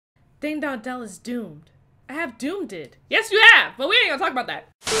Ding Dong Dell is doomed. I have doomed it. Yes, you have, but we ain't gonna talk about that.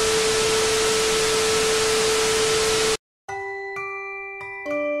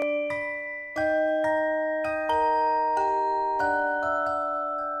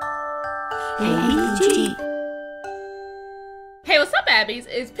 ABG. Hey, what's up, Abbies?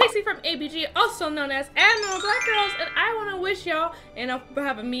 It's Pixie from ABG, also known as Abnormal Black Girls, and I want to wish y'all, and on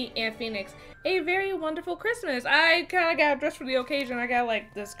behalf of me and Phoenix, a very wonderful Christmas. I kind of got dressed for the occasion. I got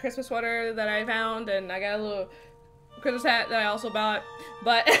like this Christmas sweater that I found, and I got a little Christmas hat that I also bought.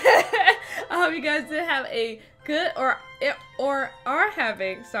 But I hope you guys did have a good, or are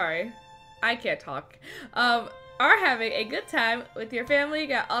having, sorry, I can't talk, are having a good time with your family,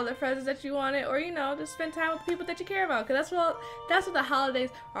 got all the presents that you wanted, or you know, just spend time with people that you care about, because that's what the holidays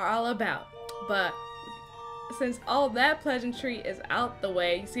are all about. But since all that pleasantry is out the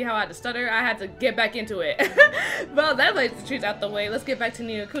way, you see how I had to stutter? I had to get back into it. Well, that pleasantry's out the way. Let's get back to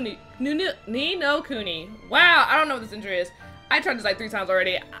Ni no Kuni. Wow, I don't know what this intro is. I tried this like 3 times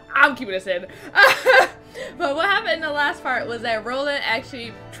already. I'm keeping this in. But what happened in the last part was that Roland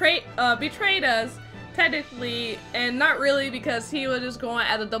actually betrayed us, technically, and not really, because he was just going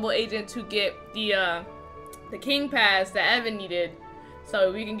as a double agent to get the king pass that Evan needed,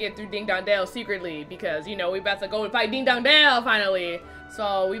 so we can get through Ding Dong Dell secretly, because, you know, we about to go and fight Ding Dong Dell finally.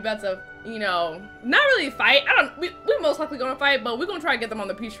 So we about to, you know, not really fight. We're most likely gonna fight, but we're gonna try to get them on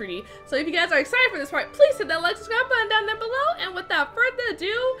the peace treaty. So if you guys are excited for this part, please hit that like, subscribe button down there below. And without further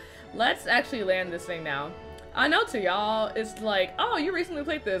ado, let's actually land this thing now. I know to y'all, it's like, oh, you recently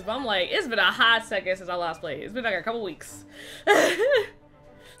played this, but I'm like, it's been a hot second since I last played. It's been like a couple weeks.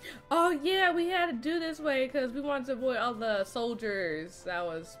 Oh yeah, we had to do this way because we wanted to avoid all the soldiers that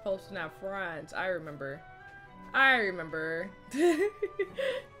was posting out front. I remember.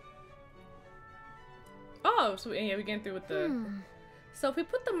 Oh, so yeah, we getting through with the... So if we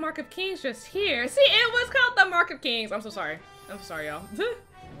put the Mark of Kings just here... See, it was called the Mark of Kings. I'm so sorry. I'm so sorry, y'all.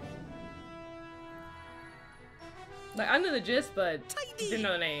 Like, I knew the gist, but didn't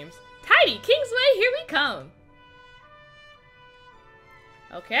know the names. Tidy! Kingsway, here we come!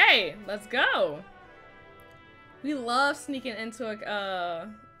 Okay, let's go. We love sneaking into a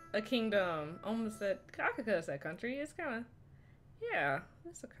kingdom. Almost said, I could have said country. It's kind of, yeah,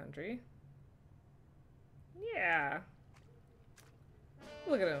 it's a country. Yeah.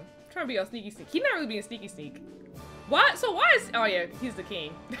 Look at him. Trying to be all sneaky sneak. He's not really being sneaky sneak. What? So why is, oh yeah, he's the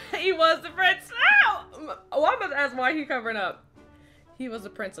king. He was the prince. Ow! Oh, I'm about to ask why he covering up. He was the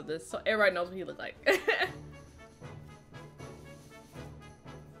prince of this, so everybody knows what he looked like. I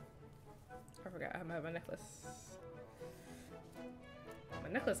forgot I have my necklace. My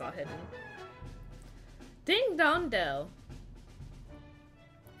necklace all hidden. Ding Dong Dell.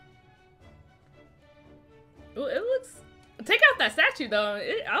 Ooh, it looks... Take out that statue though.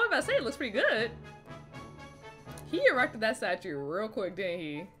 I was about to say it looks pretty good. He erected that statue real quick, didn't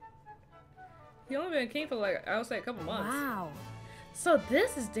he? He only been king for like, I would say a couple months. Wow. So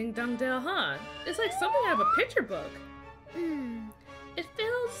this is Ding Dong Dell, huh? It's like something out of a picture book. It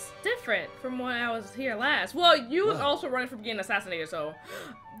feels different from when I was here last. Well, you was also running from getting assassinated, so...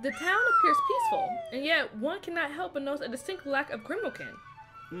 The town appears peaceful, and yet one cannot help but notice a distinct lack of Grimokin.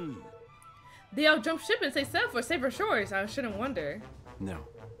 They all jump ship and say sail for safer shores. I shouldn't wonder. No.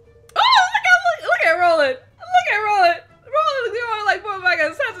 Oh, look at Roland! Look at Roland! Roland's going like more like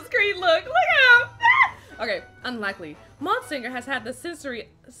an Assassin's Creed look. Look at him! Okay, unlikely. Monsinger has had the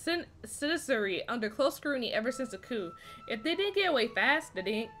citizenry under close scrutiny ever since the coup. If they didn't get away fast,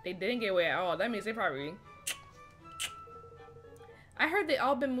 they didn't get away at all. That means they probably... I heard they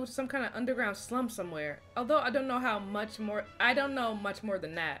all been moved to some kind of underground slum somewhere. Although I don't know much more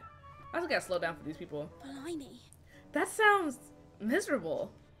than that. I just gotta slow down for these people. Blimey. That sounds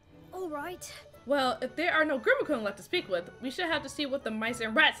miserable. Alright. Well, if there are no Grimmacon left to speak with, we should have to see what the mice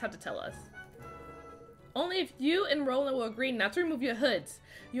and rats have to tell us. Only if you and Roland will agree not to remove your hoods.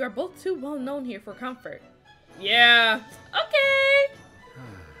 You are both too well known here for comfort. Yeah. Okay.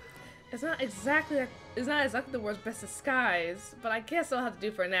 It's not exactly the world's best disguise, but I guess I'll have to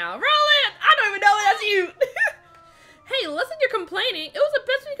do for now. Roland! I don't even know if that's you. Hey, listen, you're complaining. It was the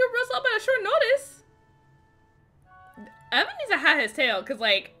best we could rustle up at a short notice. Evan needs to hide his tail, cause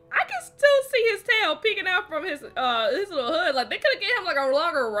like I can still see his tail peeking out from his little hood. Like they could have given him like a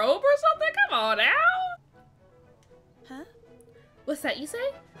longer robe or something. Come on now. Huh? What's that you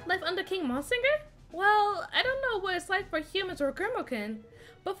say? Life under King Monsinger? Well, I don't know what it's like for humans or Grimokin,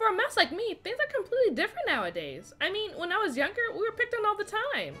 but for a mouse like me, things are completely different nowadays. I mean, when I was younger, we were picked on all the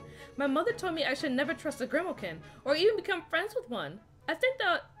time. My mother told me I should never trust a Grimokin, or even become friends with one. I think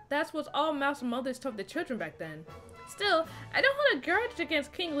that's what all mouse mothers told their children back then. Still, I don't hold a grudge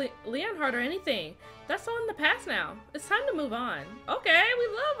against King Leonhard or anything. That's all in the past now. It's time to move on. Okay, we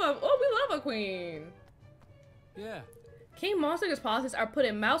love a queen. Yeah. King Monster's policies are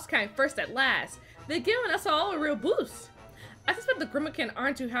putting Mousekind first at last. They're giving us all a real boost. I suspect the Grimmkin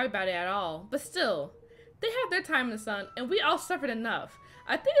aren't too happy about it at all, but still. They have their time in the sun, and we all suffered enough.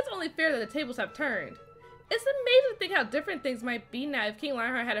 I think it's only fair that the tables have turned. It's amazing to think how different things might be now if King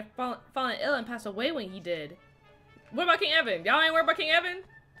Leonhard had fallen ill and passed away when he did. What about King Evan? Y'all ain't worried about King Evan?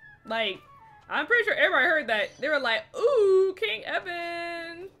 Like, I'm pretty sure everybody heard that. They were like, ooh, King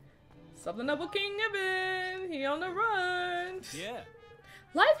Evan. Something up with King Evan. He on the run. Yeah.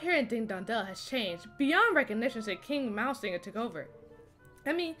 Life here in Ding Dong Dell has changed beyond recognition since King Mousesinger took over.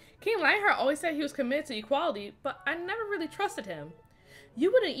 I mean, King Leonhard always said he was committed to equality, but I never really trusted him. You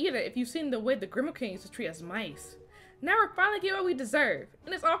wouldn't either if you've seen the way the Grimmkin used to treat us mice. Now we're finally getting what we deserve,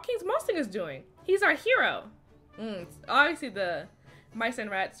 and it's all King Mousesinger's doing. He's our hero. Obviously the mice and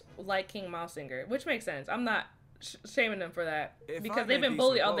rats like King Mousesinger, which makes sense. I'm not shaming them for that, because they've been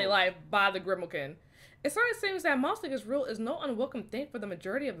bullied all their life by the Grimmkin. It sort of seems that Mousesinger's rule is no unwelcome thing for the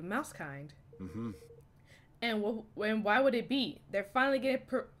majority of the mouse kind. And why would it be? They're finally getting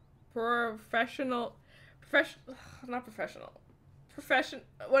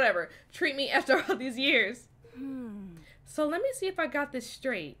whatever, treatment after all these years. So let me see if I got this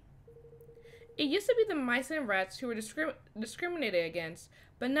straight. It used to be the mice and rats who were discriminated against,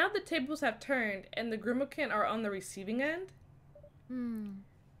 but now the tables have turned and the Grimmkin are on the receiving end?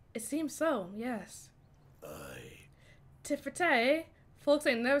 It seems so, yes. Tit for tat, folks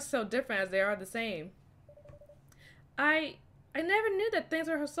ain't never so different as they are the same. I never knew that things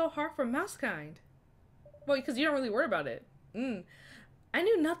were so hard for Mousekind. Well, because you don't really worry about it. I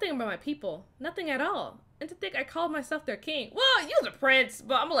knew nothing about my people. Nothing at all. And to think I called myself their king. Well, you was a prince,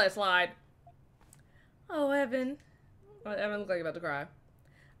 but I'm gonna let it slide. Oh, Evan. Oh, Evan looks like he's about to cry.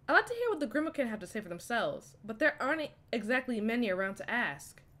 I'd like to hear what the Grimmkin have to say for themselves, but there aren't exactly many around to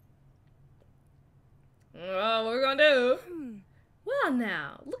ask. Well, what we're gonna do? Well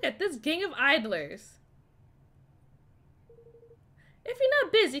now, look at this gang of idlers. If you're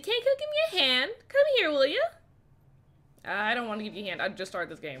not busy, can't you give me a hand? Come here, will you? I don't want to give you a hand. I just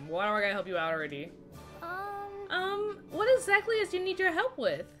started this game. Why am I gonna help you out already? What exactly is you need your help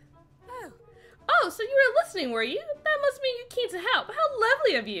with? Oh, so you were listening, were you? That must mean you're keen to help. How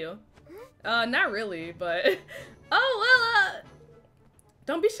lovely of you. Not really, but... Oh, well,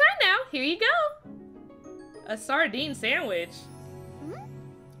 don't be shy now. Here you go. A sardine sandwich.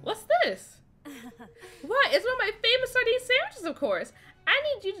 What's this? What? It's one of my famous sardine sandwiches, of course. I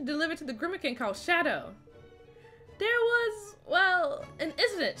need you to deliver to the Grimmkin called Shadow. There was, well, an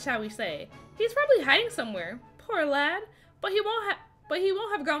incident, shall we say. He's probably hiding somewhere. Poor lad. But he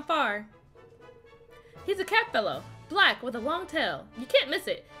won't have gone far. He's a cat fellow, black with a long tail. You can't miss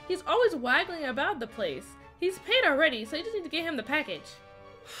it. He's always waggling about the place. He's paid already, so you just need to get him the package.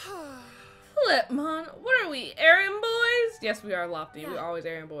 Flipmon, what are we, errand boys? Yes, we are, Lofty. We're always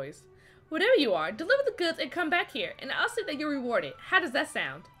errand boys. Whatever you are, deliver the goods and come back here, and I'll see that you're rewarded. How does that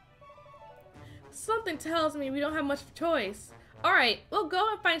sound? Something tells me we don't have much choice. Alright, we'll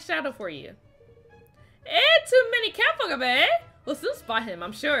go and find Shadow for you. Too many catfolk, eh? We'll soon spot him,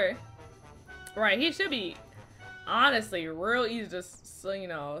 I'm sure. Right, he should be, honestly, real easy to, you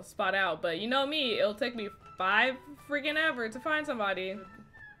know, spot out. But you know me, it'll take me 5 freaking ever to find somebody.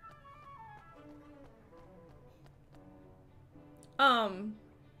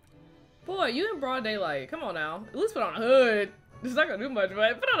 Boy, you in broad daylight. Come on now. At least put on a hood. It's not gonna do much,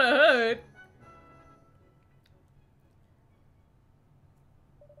 but put on a hood.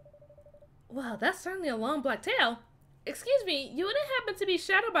 Wow, that's certainly a long black tail. Excuse me, you wouldn't happen to be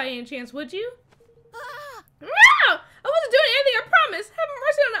Shadow by any chance, would you? No! I wasn't doing anything, I promise! Have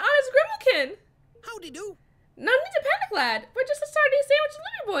mercy on the honest Grimmkin! Howdy do. No need to panic, lad. We're just a sardine sandwich with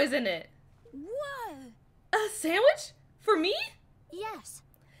Lemmy Boys in it. What? A sandwich? For me? Yes.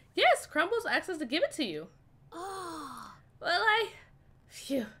 Yes, Crumbles asked us to give it to you. Oh. Well,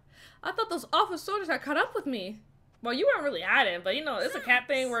 phew. I thought those awful soldiers had caught up with me. Well, you weren't really hiding, but you know, it's a cat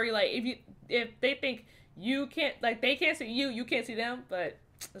thing where you like, if they think you can't, like, they can't see you, you can't see them, but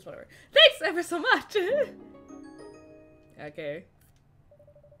it's whatever. Thanks ever so much. Okay.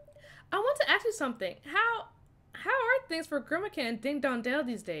 I want to ask you something. How are things for Grimmkin and Ding Dong Dell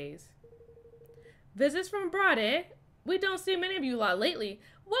these days? Visits from abroad, eh? We don't see many of you a lot lately.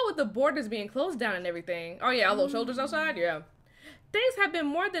 What with the borders being closed down and everything? Oh yeah, all those soldiers outside? Yeah. Things have been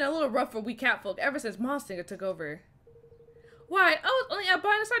more than a little rough for we catfolk ever since Monster took over. Why, I was only out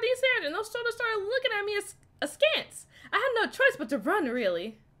buying a sardine sandwich and those soldiers started looking at me askance. I had no choice but to run,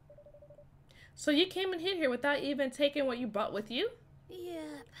 really. So you came and hid here without even taking what you brought with you?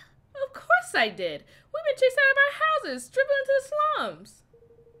 Yep. Of course I did. We've been chased out of our houses, driven into the slums.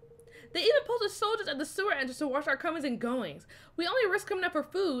 They even posted soldiers at the sewer entrance to watch our comings and goings. We only risk coming up for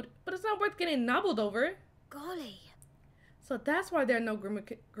food, but it's not worth getting nobbled over. Golly. So that's why there are no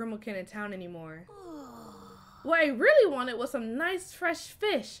Grimalkin in town anymore. Oh. What I really wanted was some nice fresh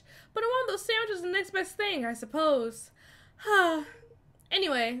fish, but one of those sandwiches is the next best thing, I suppose.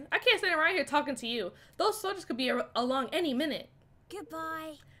 Anyway, I can't stand around here talking to you. Those soldiers could be along any minute.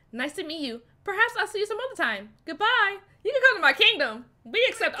 Goodbye. Nice to meet you. Perhaps I'll see you some other time. Goodbye. You can come to my kingdom. We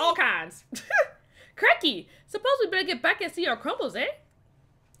accept all kinds. Cracky. Suppose we better get back and see our crumbles, eh?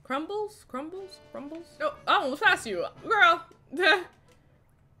 Crumbles? Crumbles? Crumbles? Oh, I almost passed you. Girl.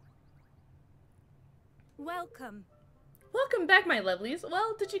 Welcome. Welcome back, my lovelies.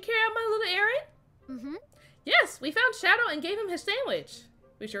 Well, did you carry out my little errand? Mm-hmm. Yes, we found Shadow and gave him his sandwich.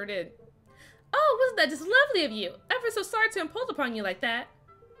 We sure did. Oh, wasn't that just lovely of you? Ever so sorry to impose upon you like that.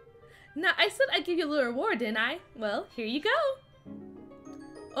 Now, I said I'd give you a little reward, didn't I? Well, here you go.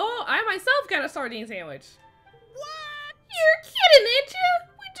 Oh, I myself got a sardine sandwich. What? You're kidding, ain't you?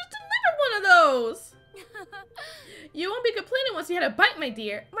 We just delivered one of those. You won't be complaining once you had a bite, my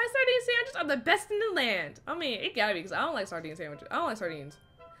dear. My sardine sandwiches are the best in the land. I mean, it gotta be because I don't like sardine sandwiches. I don't like sardines.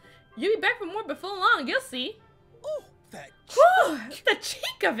 You'll be back for more before long. You'll see. Oh, that Whew, the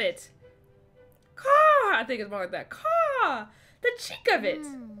cheek of it. Caw, I think it's more like that. Caw, the cheek of it.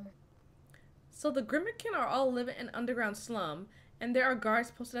 So the Grimalkin are all living in an underground slum, and there are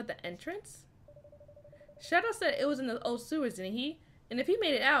guards posted at the entrance? Shadow said it was in the old sewers, didn't he? And if he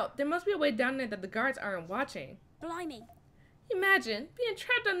made it out, there must be a way down there that the guards aren't watching. Blimey. Imagine being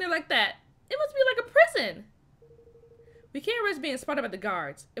trapped down there like that. It must be like a prison. We can't risk being spotted by the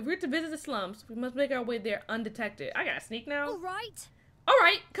guards. If we're to visit the slums, we must make our way there undetected. I gotta sneak now. All right. All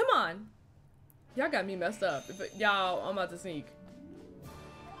right, come on. Y'all got me messed up. Y'all, I'm about to sneak.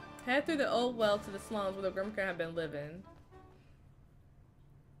 Head through the old well to the slums where the Grimalkin have been living.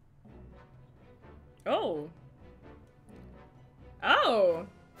 Oh. Oh.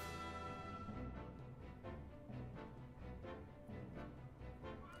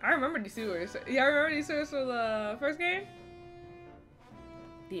 I remember these sewers. Y'all remember these sewers from the first game?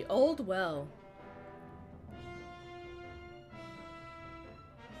 The old well.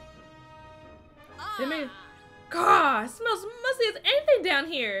 They made... God, smells musty as anything down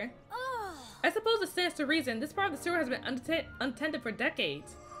here. Oh. I suppose it stands to reason. This part of the sewer has been unattended for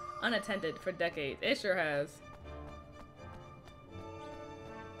decades. Unattended for decades. It sure has.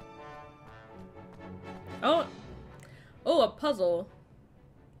 Oh. Oh, a puzzle.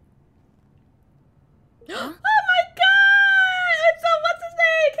 Huh? Oh my god! It's what's his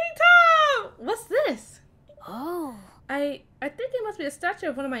name? King Tom! What's this? Oh. I think it must be a statue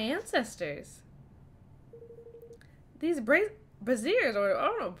of one of my ancestors. These braziers, or I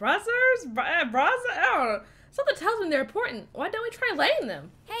don't know, braziers? I don't know. Something tells me they're important. Why don't we try lighting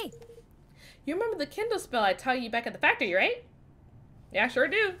them? Hey. You remember the Kindle spell I taught you back at the factory, right? Yeah, I sure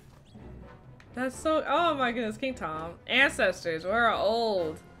do. That's so... Oh my goodness, King Tom. Ancestors, we're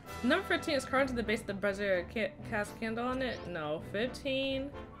old. Number 15 is carved to the base of the brazier. Cast candle on it? No. 15.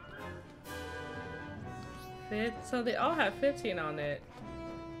 So they all have 15 on it.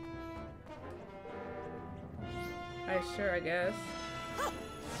 I guess.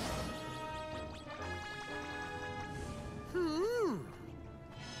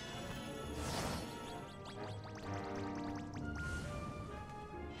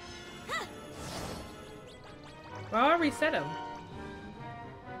 Well, I'll reset them.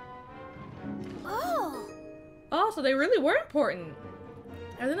 Oh. Oh, so they really were important.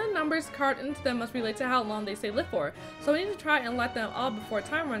 And then the numbers carved into them must relate to how long they say live for. So we need to try and light them all before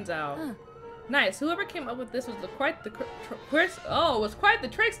time runs out. Nice. Whoever came up with this was quite the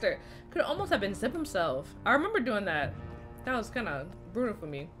trickster. Could almost have been Zip himself. I remember doing that. That was kind of brutal for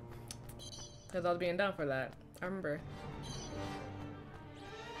me. Because I was being done for that. I remember.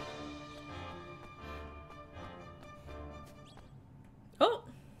 Oh!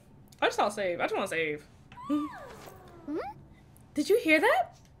 I just saw save. I just want to save. Did you hear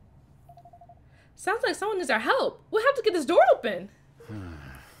that? Sounds like someone needs our help. We'll have to get this door open.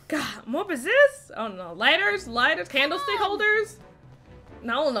 God, more possess? Oh no, lighters, candlestick holders?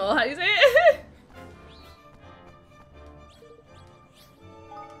 No, I don't know how you say it.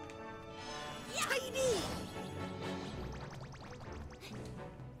 Tiny.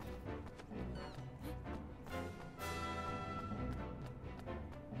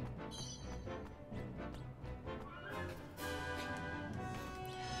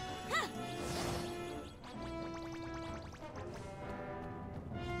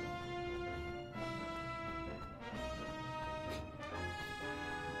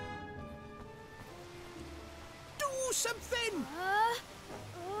 something!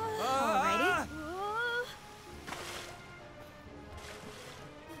 Alrighty.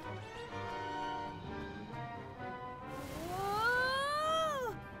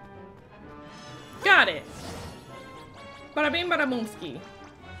 Got it. Bada bing, bada boomski.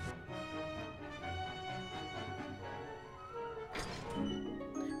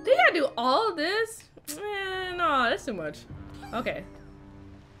 They gotta do all of this? No, that's too much. Okay.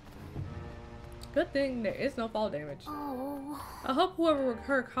 Good thing there is no fall damage. Oh. I hope whoever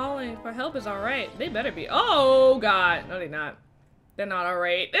her calling for help is alright. They better be. Oh, God. No, they're not. They're not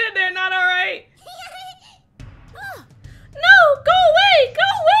alright. They're not alright. No! Go away! Go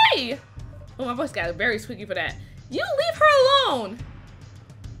away! Oh, my voice got very squeaky for that. You leave her alone!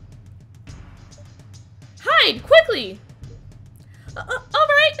 Hide! Quickly!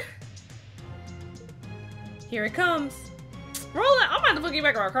 Alright! Here it comes. Roll it! I'm about to put you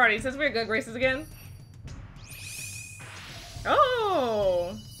back on our Cardi since we're good graces again.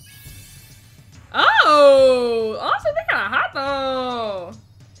 Oh! Oh! Also, they're kinda hot though!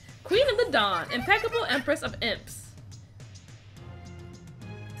 Queen of the Dawn, impeccable empress of imps.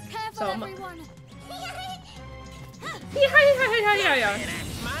 Careful, everyone. Yeah.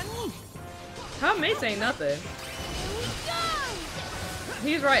 Her mates ain't nothing.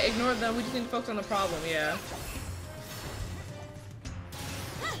 He's right, ignore them. We just need to focus on the problem, yeah.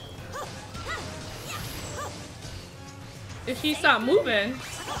 If she stopped moving.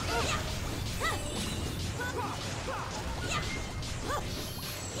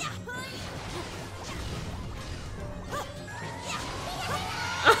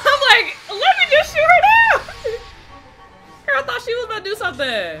 I'm like, let me just shoot her down! Girl thought she was about to do something.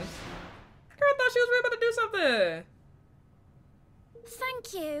 Girl thought she was really about to do something.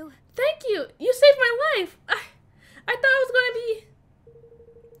 Thank you. Thank you. You saved my life. I thought I was gonna be...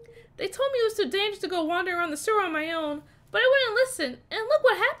 They told me it was too dangerous to go wandering around the sewer on my own, but I wouldn't listen, and look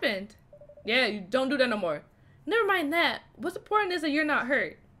what happened. Yeah, you don't do that no more. Never mind that. What's important is that you're not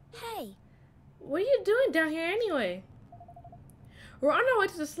hurt. Hey. What are you doing down here anyway? We're on our way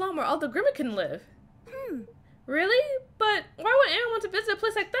to the slum where all the Grimmett can live. Really? But why would anyone want to visit a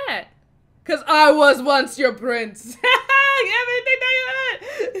place like that? Cause I was once your prince.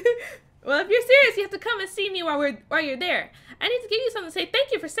 Well, if you're serious, you have to come and see me while you're there. I need to give you something to say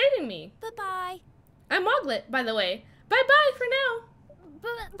thank you for saving me. Bye-bye. I'm Moglet, by the way. Bye-bye for now.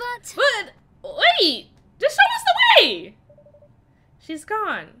 But... Wait! Just show us the way! She's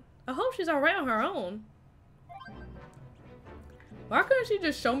gone. I hope she's alright on her own. Why couldn't she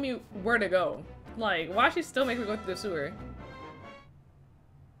just show me where to go? Like, why she still make me go through the sewer?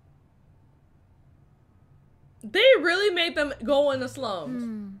 They really made them go in the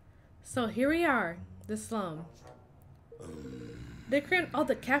slums. So here we are, the slum. They crammed all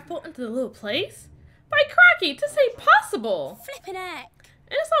the catfolk into the little place? By cracky, to say possible! Flippin' heck.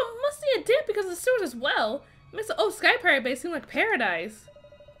 And it's all musty and damp because of the sewers as well. It makes the old Sky Pirate base seem like paradise.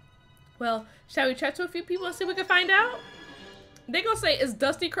 Well, shall we chat to a few people and see what we can find out? They gonna say it's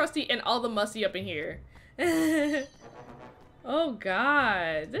dusty, crusty, and all the musty up in here. Oh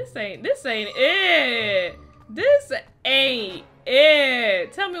God, this ain't it. This ain't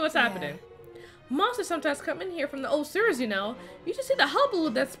it. Tell me what's happening. Monsters sometimes come in here from the old sewers, you know. You should see the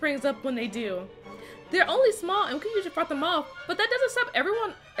hullabaloo that springs up when they do. They're only small and we can usually fight them off, but that doesn't stop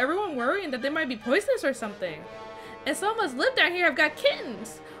everyone worrying that they might be poisonous or something. And some of us live down here have got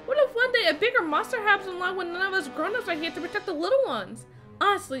kittens. What if one day a bigger monster happens along when none of us grown-ups are here to protect the little ones?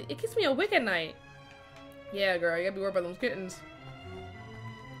 Honestly, it keeps me awake at night. Yeah, girl, you gotta be worried about those kittens.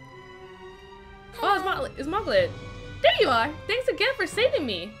 Oh, it's Moglet. There you are. Thanks again for saving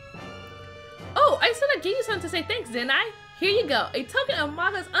me. Oh, I said I gave you something to say thanks, didn't I? Here you go. A token of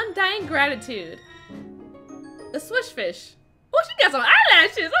Moglet's undying gratitude. A swish fish. Oh, she got some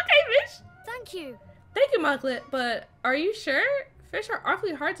eyelashes. Okay, fish. Thank you. Thank you, Moglet. But are you sure? Fish are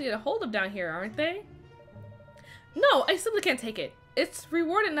awfully hard to get a hold of down here, aren't they? No, I simply can't take it. It's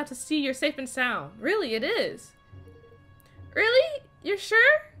rewarding enough to see you're safe and sound. Really, it is. Really? You're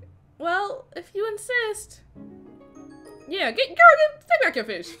sure? Well, if you insist. Yeah, take back your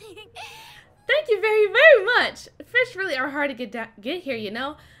fish. Thank you very, very much. Fish really are hard to get here, you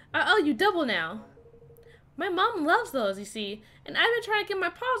know. I owe you double now. My mom loves those, you see, and I've been trying to get my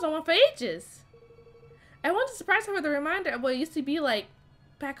paws on one for ages. I want to surprise her with a reminder of what it used to be like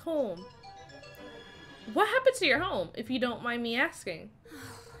back home. What happened to your home, if you don't mind me asking?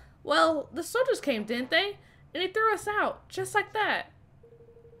 Well, the soldiers came, didn't they? And they threw us out, just like that.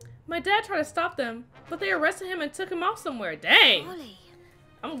 My dad tried to stop them, but they arrested him and took him off somewhere. Dang! Ollie.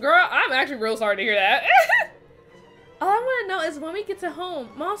 I'm actually real sorry to hear that. All I want to know is when we get to home,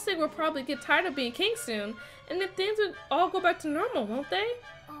 Malsing will probably get tired of being king soon, and then things will all go back to normal, won't they?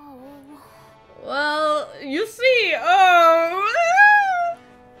 Oh. Well, you see. Oh.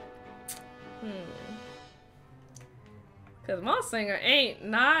 Cause Malsinger ain't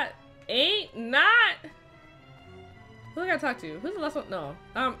not. Who I gotta talk to? Who's the last one? No,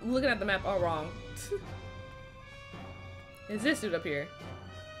 I'm looking at the map all wrong. Is this dude up here?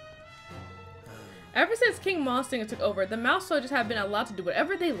 Ever since King Malsinger took over, the mouse soldiers have been allowed to do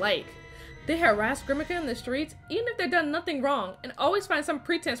whatever they like. They harass Grimmica in the streets, even if they've done nothing wrong, and always find some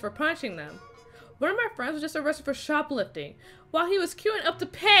pretense for punishing them. One of my friends was just arrested for shoplifting, while he was queuing up to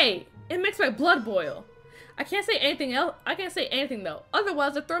pay. It makes my blood boil. I can't say anything else. I can't say anything though,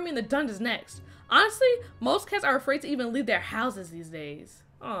 otherwise they'll throw me in the dungeons next. Honestly, most cats are afraid to even leave their houses these days.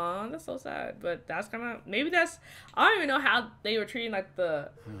 Aw, that's so sad. But that's kind of, maybe that's, I don't even know how they were treating like the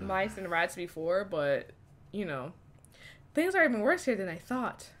mice and rats before, but you know, things are even worse here than I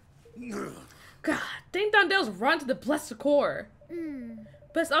thought. God, Ding Dong Dells run to the blessed core.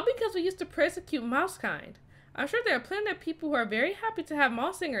 But it's all because we used to persecute mousekind. I'm sure there are plenty of people who are very happy to have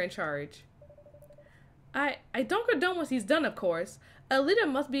Malsinger in charge. I don't condone what he's done, of course. A leader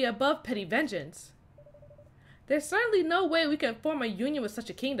must be above petty vengeance. There's certainly no way we can form a union with such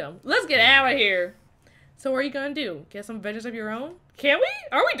a kingdom. Let's get out of here. So what are you gonna do? Get some vengeance of your own? Can we?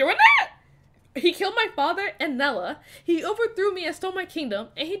 Are we doing that? He killed my father and Nella. He overthrew me and stole my kingdom,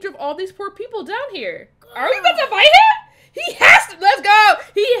 and he drove all these poor people down here. Are we about to fight him? He has to. Let's go.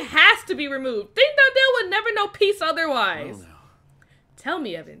 He has to be removed. Ding Dong Dell would never know peace otherwise. Oh, no. Tell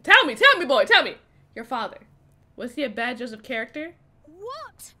me, Evan. Tell me, boy. Tell me. Your father, was he a bad judge of character?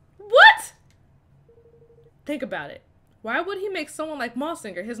 What? What? Think about it. Why would he make someone like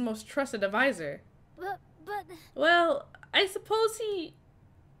Malsinger his most trusted advisor? But... Well, I suppose he...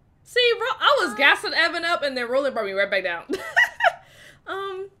 See, I was gassing Evan up and then Roland brought me right back down.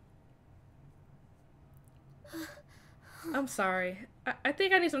 I'm sorry. I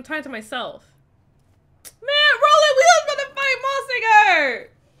think I need some time to myself. Man, Roland, we was gonna fight Malsinger!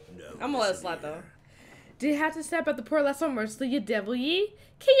 No, I'm gonna let it slide though. Did you have to step at the poor last so mercilessly, you devil ye?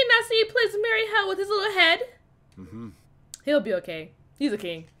 Can you not see he plays merry hell with his little head? He'll be okay. He's a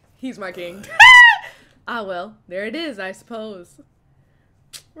king. He's my king. Ah, well, there it is, I suppose.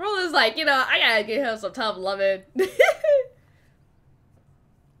 Roland's like, you know, I gotta give him some tough loving.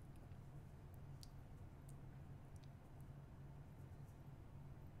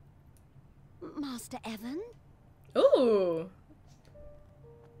 Master Evan? Ooh.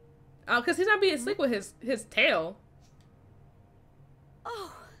 Oh, because he's not being slick with his tail.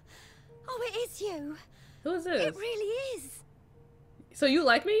 Oh, it is you. Who is this? It really is. So you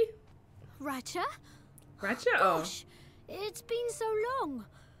like me? Ratcha? Ratcha? Gosh, it's been so long.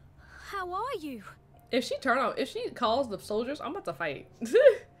 How are you? If she calls the soldiers, I'm about to fight.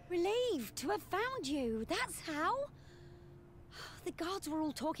 Relieved to have found you. That's how. The guards were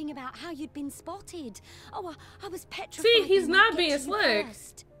all talking about how you'd been spotted. Oh, I was petrified. See, he's not being slick.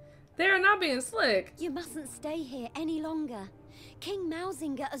 They're not being slick. You mustn't stay here any longer. King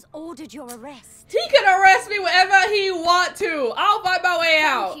Malsinger has ordered your arrest. He can arrest me whenever he want to. I'll find my way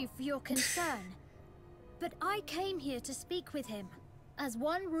out. Thank you for your concern. But I came here to speak with him, as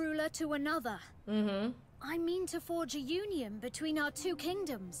one ruler to another. I mean to forge a union between our two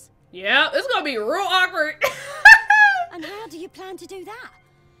kingdoms. Yeah, it's gonna be real awkward. And how do you plan to do that?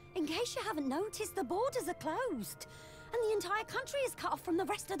 In case you haven't noticed, the borders are closed. And the entire country is cut off from the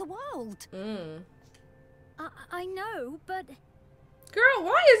rest of the world. I know, but... Girl,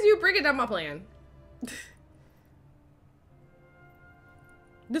 why is you bringing down my plan?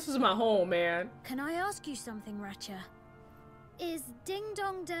 This is my home, man. Can I ask you something, Ratcha? Is Ding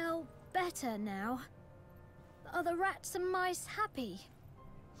Dong Dell better now? Are the rats and mice happy?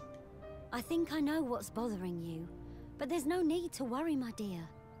 I think I know what's bothering you, but there's no need to worry, my dear.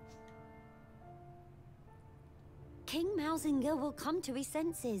 King Malsinger will come to his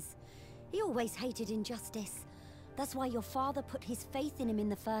senses. He always hated injustice. That's why your father put his faith in him in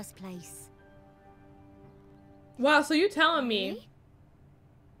the first place. Wow, so you telling me... Really?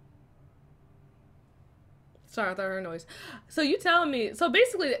 Sorry, I thought I heard a noise. So you telling me... So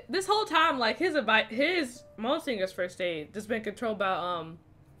basically, this whole time, like, his Malsinger's first aid just been controlled by,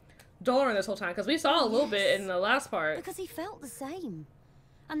 Doloran this whole time. Because we saw a little bit in the last part. Because he felt the same.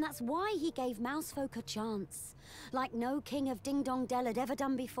 And that's why he gave Mousefolk a chance. Like no king of Ding Dong Dell had ever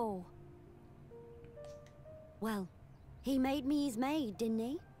done before. Well, he made me his maid, didn't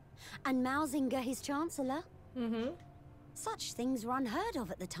he? And Malsinger his chancellor. Such things were unheard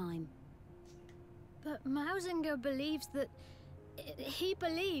of at the time. But Malsinger believes that He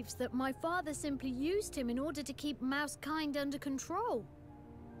believes that my father simply used him in order to keep Mousekind under control.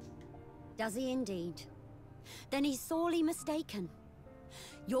 Does he indeed? Then he's sorely mistaken.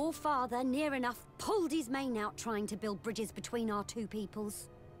 Your father, near enough, pulled his mane out trying to build bridges between our two peoples.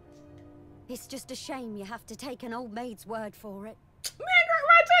 It's just a shame you have to take an old maid's word for it. Man,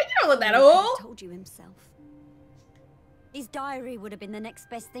 Roger, you don't look that He old. told you himself. His diary would have been the next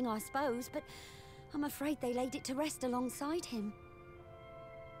best thing, I suppose, but I'm afraid they laid it to rest alongside him.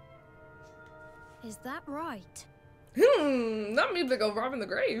 Is that right? That means they go robbing the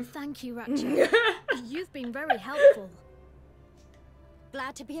grave. Thank you, Ratchet. You've been very helpful.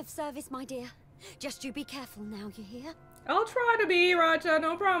 Glad to be of service, my dear. Just you be careful now, you hear? I'll try to be, Raja.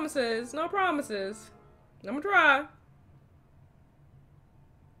 No promises. No promises. I'm gonna try.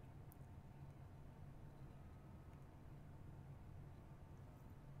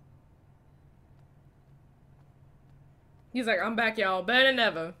 He's like, I'm back, y'all. Better than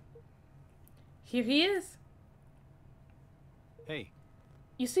ever. Here he is. Hey.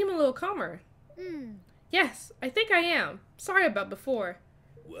 You seem a little calmer. Yes, I think I am. Sorry about before.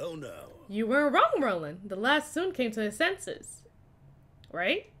 Well, now. You weren't wrong, Roland. The lad soon came to his senses.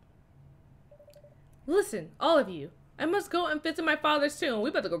 Right? Listen, all of you. I must go and visit my father's tomb. We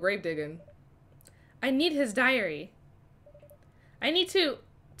about to go grave digging. I need his diary. I need to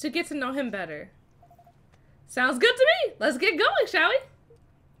get to know him better. Sounds good to me. Let's get going, shall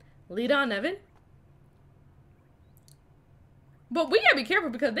we? Lead on, Evan. But we gotta be careful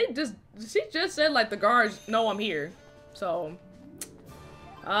because she just said like the guards know I'm here. So,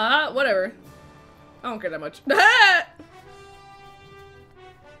 whatever. I don't care that much.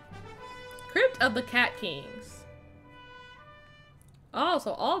 Crypt of the Cat Kings. Oh,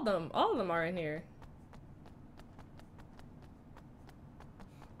 so all of them are in here.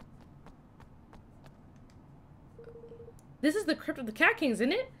 This is the Crypt of the Cat Kings,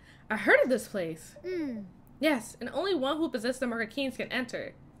 isn't it? I heard of this place. Yes, and only one who possesses the Mark of Kings can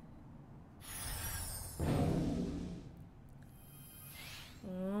enter.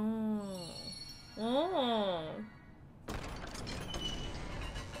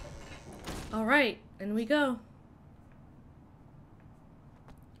 Alright, and we go.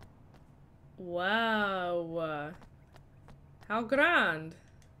 Wow. How grand.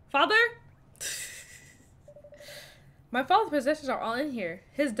 Father? My father's possessions are all in here.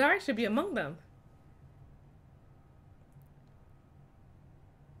 His diary should be among them.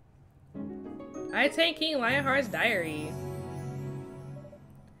 I take King Leonhard's diary.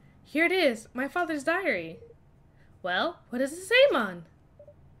 Here it is, my father's diary. Well, what does it say, man?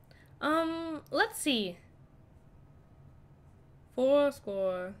 Let's see. 4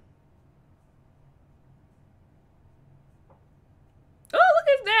 score. Oh,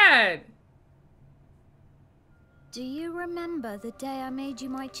 look at that! Do you remember the day I made you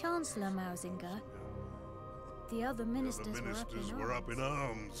my Chancellor, Mausinger? The other ministers were up in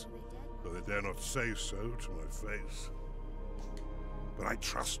arms, though they dare not say so to my face. But I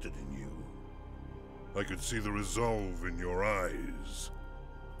trusted in you. I could see the resolve in your eyes,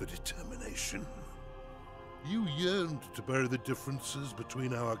 the determination. You yearned to bury the differences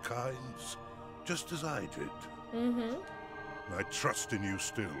between our kinds, just as I did. I trust in you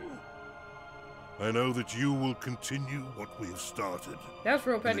still. I know that you will continue what we have started. That's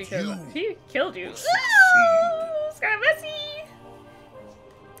real petty because he killed you. It's kind of messy.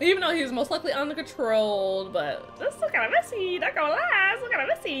 Even though he was most likely uncontrolled, but that's still kind of messy. Not gonna lie, it's still kind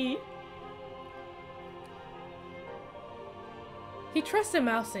of messy. He trusted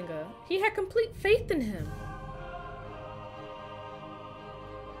Mausinger. He had complete faith in him.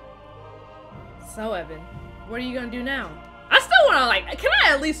 So, Evan, what are you gonna do now? I still wanna, like, can I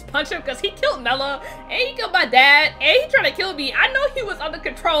at least punch him? Because he killed Nella, and he killed my dad, and he tried to kill me. I know he was under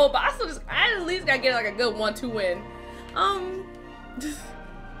control, but I at least gotta get, like, a good 1-2 win. I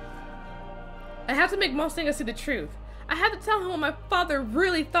have to make Mausinger see the truth. I have to tell him what my father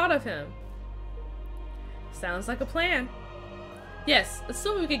really thought of him. Sounds like a plan. Yes,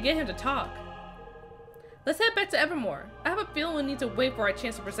 assuming we could get him to talk. Let's head back to Evermore. I have a feeling we need to wait for our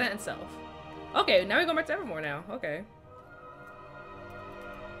chance to present himself. Okay, now we're going back to Evermore now. Okay.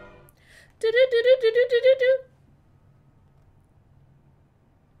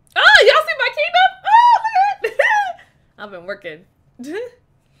 Oh, y'all see my kingdom? Oh, look at it! I've been working.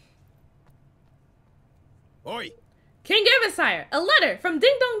 Oi! King Evansire, a letter from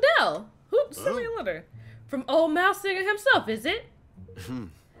Ding Dong Dell. Who sent me a letter? From old Mausinger himself, is it?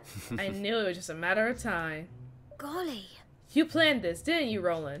 I knew it was just a matter of time. Golly. You planned this, didn't you,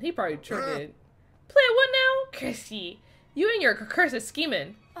 Roland? He probably sure did. Plan what now? Chrissy, you and your cursed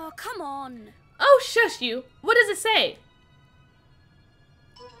scheming. Oh, come on. Oh, shush you. What does it say?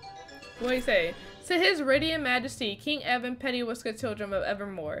 What do you say? To His Radiant Majesty, King Evan, Petty Whisker Children of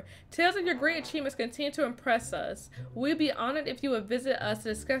Evermore. Tales of your great achievements continue to impress us. We'd be honored if you would visit us to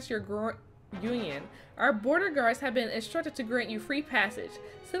discuss your union. Our border guards have been instructed to grant you free passage.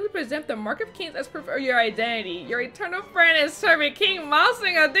 Simply present the Mark of Kings as proof of your identity. Your eternal friend and servant, King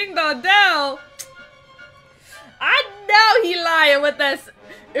Mousinger Ding Dong Dell. I know he lying with us.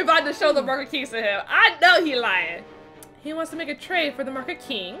 If I just show the Mark of Kings to him, I know he lying. He wants to make a trade for the Mark of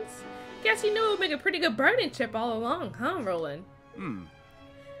Kings. Guess he knew it would make a pretty good bargaining chip all along, huh, Roland?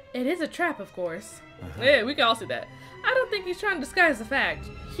 It is a trap, of course. Yeah, we can all see that. I don't think he's trying to disguise the fact.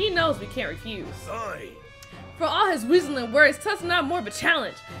 He knows we can't refuse. Aye. For all his weaseling words, Tusk's not more of a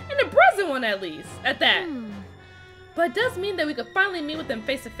challenge. And a brazen one, at least. At that. But it does mean that we could finally meet with him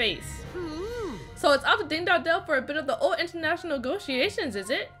face to face. So it's up to Ding Dong Dell for a bit of the old international negotiations, is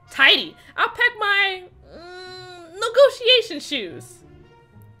it? Tidy. I'll pack my negotiation shoes.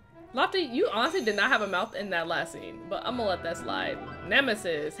 Lofty, you honestly did not have a mouth in that last scene, but I'm gonna let that slide.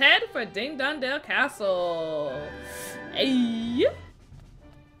 Nemesis, head for Ding Dong Dell Castle. Hey.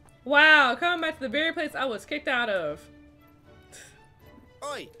 Wow, coming back to the very place I was kicked out of.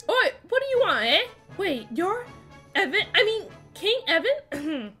 Oi. Oi, what do you want, eh? Wait, you're Evan? I mean, King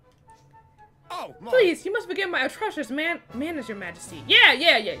Evan? Oh, my. Please, you must forgive my atrocious manners, Your Majesty.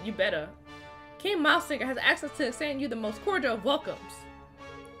 Yeah, you better. King Mousinger has asked us to extend you the most cordial of welcomes.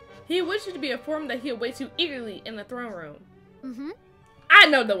 He wishes you to be informed that he awaits you eagerly in the throne room. I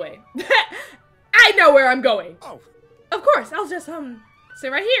know the way. I know where I'm going. Oh. Of course, I'll just,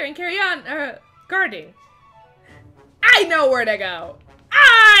 sit right here and carry on, guarding. I know where to go.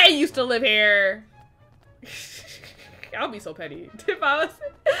 I used to live here. I'll be so petty if I was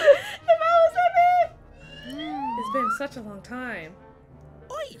Evan. It's been such a long time.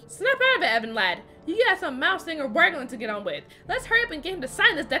 Oi. Snap out of it, Evan lad. You got some Mousinger waggling to get on with. Let's hurry up and get him to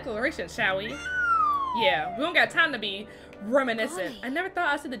sign this declaration, shall we? Yeah, we don't got time to be reminiscent. I never thought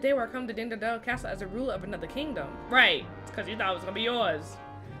I'd see the day where I come to Ding Dong Dell Castle as a ruler of another kingdom. Right, because you thought it was gonna be yours.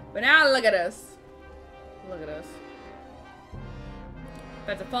 But now look at us. Look at us.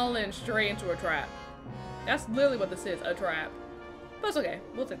 That's falling straight into a trap. That's literally what this is, a trap. But it's okay,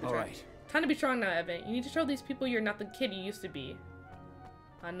 we'll take the trap. Right. Time to be strong now, Evan. You need to show these people you're not the kid you used to be.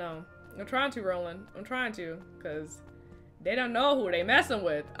 I know. I'm trying to, Roland. I'm trying to, because they don't know who they messing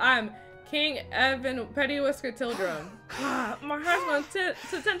with. I'm King Evan Petty Whisker Children. My heart's going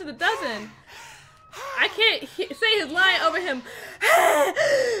to 10 to the dozen. I can't say his line over him.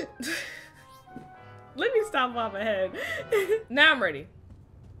 Let me stop off ahead. Now I'm ready.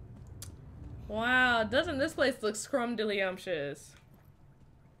 Wow, doesn't this place look scrumdiddlyumptious?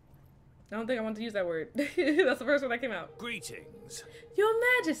 I don't think I want to use that word. That's the first one that came out. Greetings. Your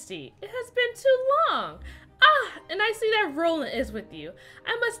Majesty, it has been too long. Ah, and I see that Roland is with you.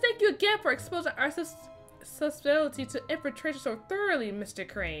 I must thank you again for exposing our susceptibility to infiltration so thoroughly, Mr.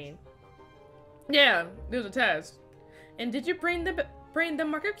 Crane. Yeah, it was a test. And did you bring the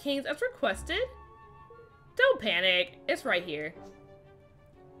Mark of Kings as requested? Don't panic, it's right here.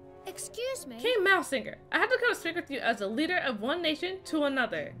 Excuse me? King Mousinger, I have to come speak with you as a leader of one nation to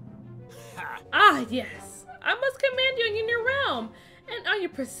another. Ha. Ah, yes. I must commend you in your realm and on your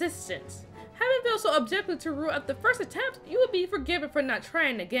persistence. Having failed so objectively to rule at the first attempt, you will be forgiven for not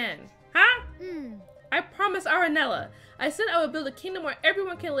trying again. Huh? I promised Aranella. I said I would build a kingdom where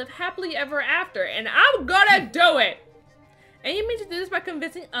everyone can live happily ever after, and I'm gonna do it! And you mean to do this by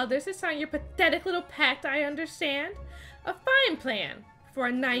convincing others to sign your pathetic little pact, I understand? A fine plan for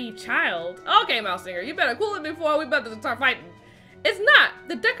a naive child. Okay, Mousinger, you better cool it before we better start fighting. It's not.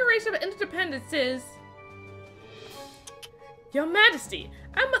 The Declaration of Independence is... Your Majesty,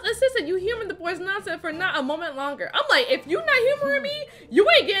 I must insist that you humor the boy's nonsense for not a moment longer. I'm like, if you not humoring me, you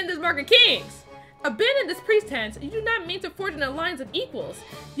ain't getting this Mark of Kings. Abandon this pretense. You do not mean to forge an alliance of equals.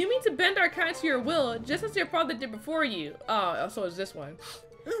 You mean to bend our kind to your will, just as your father did before you. Oh, so is this one.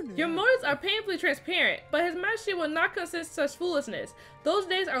 Your motives are painfully transparent, but His Majesty will not consent to such foolishness. Those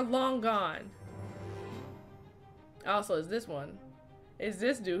days are long gone. Also, is this one. Is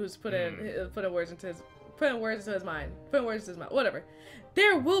this dude who's putting words into his mind. Whatever.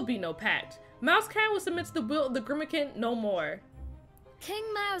 There will be no pact. Mousecat will submit to the will of the Grimmakin no more. King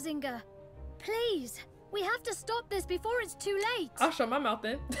Mousinger, please, we have to stop this before it's too late. I'll shut my mouth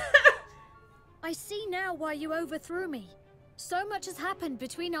then. I see now why you overthrew me. So much has happened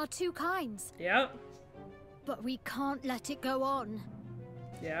between our two kinds. Yep. But we can't let it go on.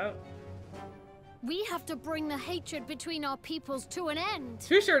 Yep. We have to bring the hatred between our peoples to an end.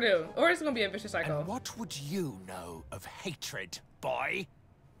 We sure do. Or it's gonna be a vicious cycle. And what would you know of hatred, boy?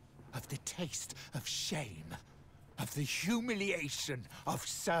 Of the taste of shame, of the humiliation of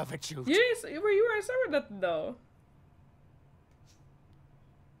servitude. You weren't serving nothing though.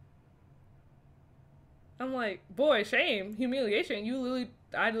 I'm like, boy, shame, humiliation.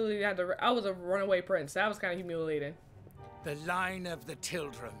 I literally I was a runaway prince. That was kind of humiliating. The line of the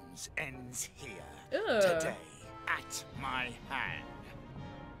Tildrums ends here. Ugh. Today, at my hand.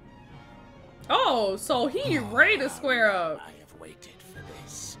 Oh, so he ready to square up. I have waited for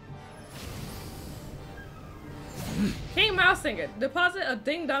this. King Mouse Singer, deposit a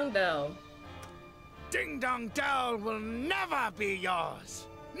Ding Dong Dell. Ding Dong Dell will never be yours.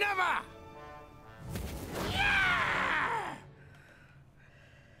 Never! Yeah!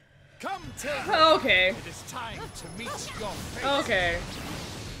 Come to Okay. It is time to meet your fate. Okay.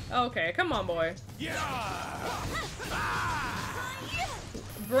 Okay, come on, boy. Yeah!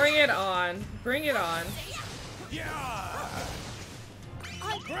 Bring it on. Bring it on. Yeah!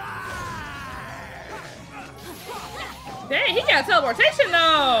 Dang, he got teleportation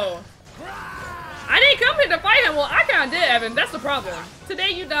though. I didn't come here to fight him. Well, I kind of did, Evan. That's the problem.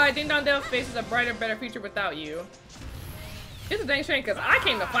 Today you die. Ding Dong Dell faces a brighter, better future without you. It's a dang shame because I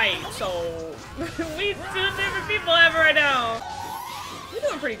came to fight, so we two different people ever right now. We're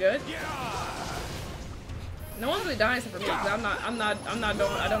doing pretty good. No one's really dying except for me because I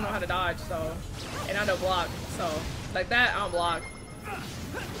don't know how to dodge, so, and I don't block, so like that I don't block.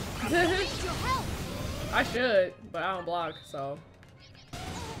 I should, but I don't block, so.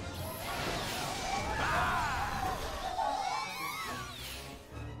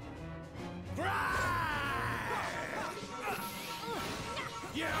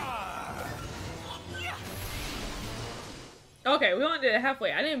 Okay, we only did it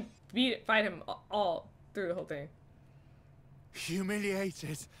halfway. I didn't fight him all through the whole thing.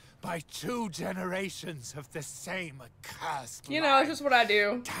 Humiliated by 2 generations of the same accursed You know, it's just what I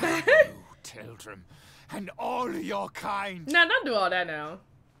do. Damn you, Tildrum, and all your kind. Nah, don't do all that now.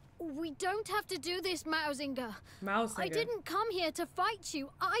 We don't have to do this, Mausinger. Mouse I didn't come here to fight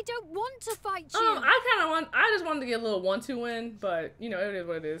you. I don't want to fight you. I just wanted to get a little 1-2 win, but you know, it is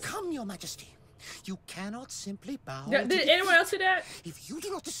what it is. Come, your majesty. You cannot simply bow. Did anyone else do that? If you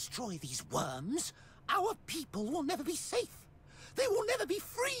do not destroy these worms, our people will never be safe. They will never be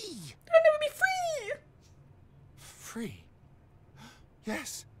free. They'll never be free. Free?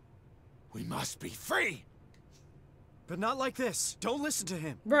 Yes. We must be free. But not like this. Don't listen to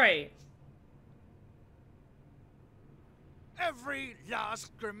him. Right. Every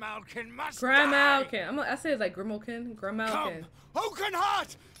last Grimalkin must Grimalkin. I say it's like Grimalkin. die. Grimalkin. Come,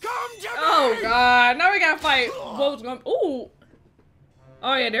 Oakenheart, come to Oh me! god, now we gotta fight. What was going? Ooh.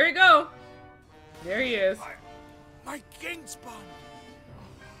 Oh yeah, there you go. There he is. My Kingspawn.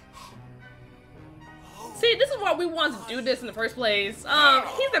 See, this is why we want to do this in the first place.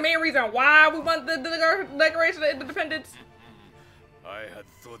 He's the main reason why we want the Declaration of Independence. I had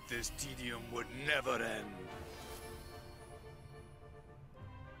thought this tedium would never end.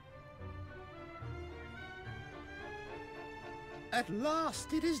 At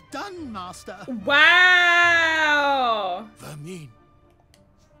last it is done, master. Wow. Vermine.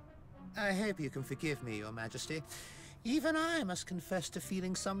 I hope you can forgive me, your majesty. Even I must confess to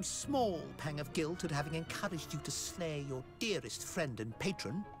feeling some small pang of guilt at having encouraged you to slay your dearest friend and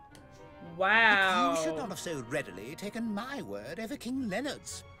patron. Wow. But you should not have so readily taken my word over King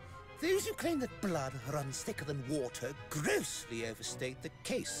Leonhard's. Those who claim that blood runs thicker than water grossly overstate the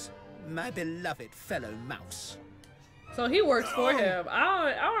case, my beloved fellow mouse. So he works for him.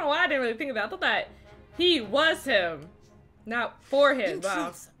 I don't know why I didn't really think of that. I thought that he was him, not for him. In Wow.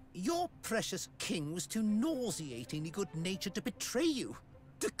 truth, your precious king was too nauseatingly good-natured to betray you.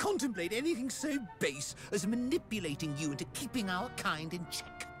 To contemplate anything so base as manipulating you into keeping our kind in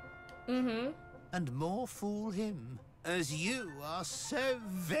check. Mm-hmm. And more fool him, as you are so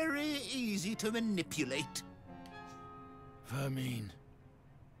very easy to manipulate. Vermine.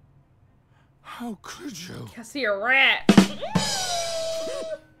 How could you? I see a rat.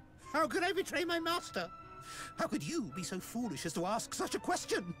 How could I betray my master? How could you be so foolish as to ask such a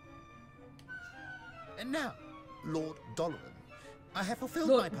question? And now, Lord Doloran, I have fulfilled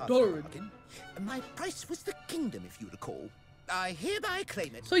my part of the bargain. My price was the kingdom, if you recall. I hereby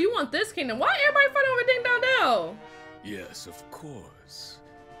claim it. So you want this kingdom? Why everybody fighting over Ding Dong Dell? Yes, of course.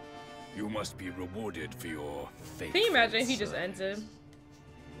 You must be rewarded for your faith. Can you imagine if he just ends it?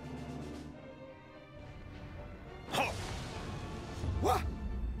 What?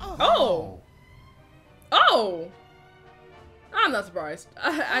 Oh! Oh! I'm not surprised.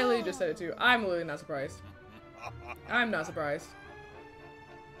 I literally just said it too. I'm literally not surprised. I'm not surprised.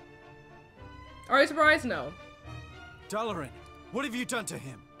 Are you surprised? No. Doloran, what have you done to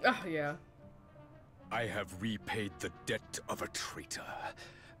him? Oh, yeah. I have repaid the debt of a traitor,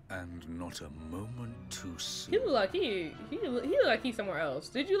 and not a moment too soon. He look like he look like he's somewhere else.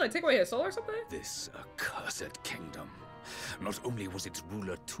 Did you like take away his soul or something? This accursed kingdom. Not only was its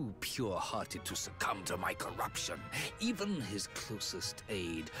ruler too pure-hearted to succumb to my corruption, even his closest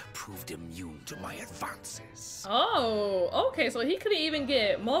aide proved immune to my advances. Oh, okay, so he couldn't even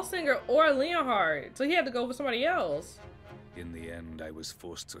get Mulsinger or Leonhard, so he had to go with somebody else. In the end, I was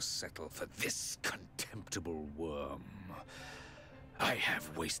forced to settle for this contemptible worm. I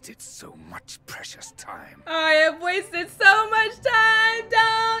have wasted so much precious time. I have wasted so much time!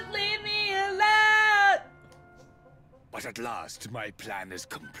 Don't leave me alone! But at last, my plan is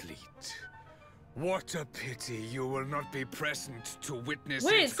complete. What a pity you will not be present to witness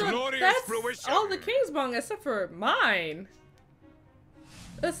its glorious that's fruition. all the Kingsbong except for mine.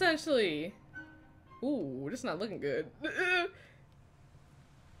 Essentially. Ooh, this is not looking good.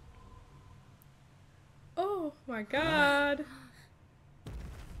 Oh my god.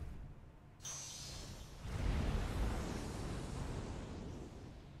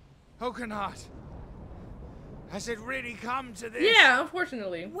 Leonhard, has it really come to this? Yeah,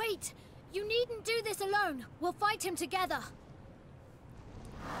 unfortunately. Wait! You needn't do this alone. We'll fight him together.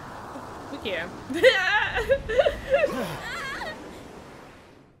 We can.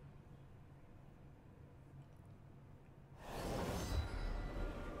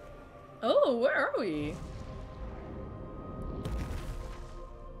 Oh, where are we?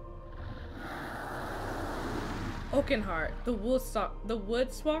 Oakenheart, the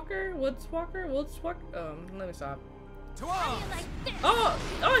Woodswalker? Let me stop. To arms!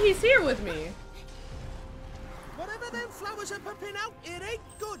 Oh, he's here with me. Whatever them flowers are popping out, it ain't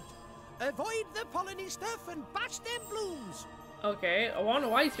good. Avoid the polleny stuff and bash them blooms. Okay, I wonder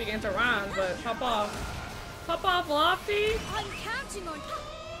why he's speaking into rhymes, but pop off. Pop off, Lofty. I'm counting on you.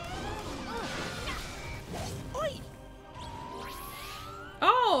 Oi!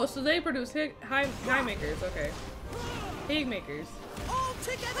 Oh, so they produce high makers, okay. Hig makers. All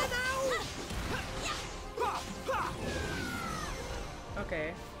together now!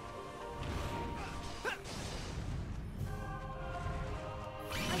 Okay.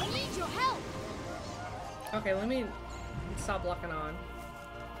 I need your help. Okay, let me stop locking on.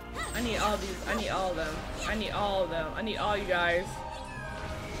 I need all these. I need all of them. I need all of them. I need all you guys.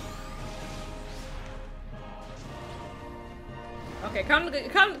 Okay, come to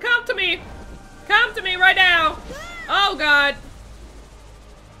me. Come to me right now. Oh God.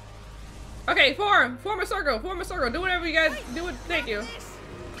 Okay, form a circle. Form a circle. Do whatever you guys do. Thank you.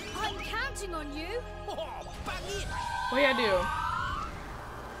 I'm counting on you. What do I do?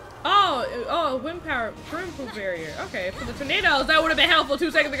 Oh, wind power, brimproof barrier. Okay, for the tornadoes, that would have been helpful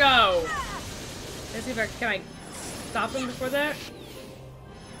 2 seconds ago. Let's see if can I stop them before that?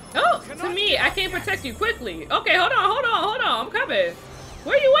 Oh, to me, I can't protect you quickly. Okay, hold on, I'm coming.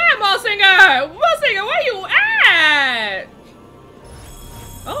 Where you at, Mulsinger? Mulsinger, where you at?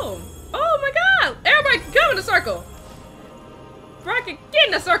 Oh my God! Everybody come in the circle. Bracken, get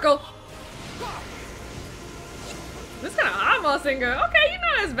in the circle. This kind of hot, Mulsinger. Okay, you're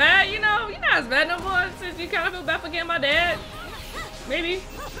not as bad, you know. You're not as bad no more since you kind of feel bad for getting my dad. Maybe.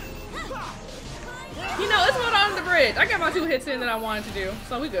 You know, it's one on the bridge. I got my 2 hits in that I wanted to do,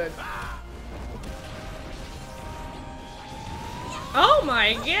 so we good. Oh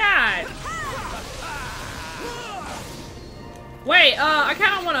my God. Wait, I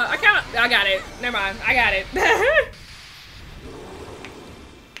got it. Never mind, I got it.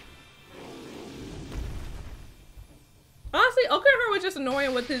 Honestly, Oakenheart was just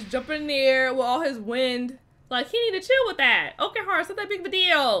annoying with his jumping in the air, with all his wind. Like, he need to chill with that. Oakenheart, it's not that big of a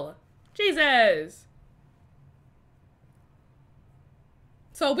deal. Jesus.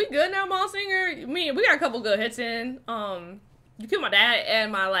 So we good now, Mulsinger? We got a couple good hits in. You killed my dad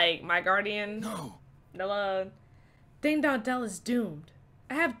and my guardian. No. Noah. Ding Dong Dell is doomed.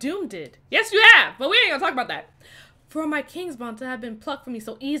 I have doomed it. Yes, you have, but we ain't gonna talk about that. For my Kingsbond to have been plucked from me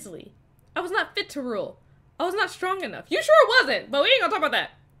so easily. I was not fit to rule. I was not strong enough. You sure wasn't, but we ain't gonna talk about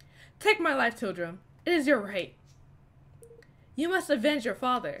that. Take my life, children. It is your right. You must avenge your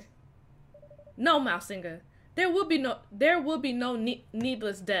father. No, Mulsinger. There will be no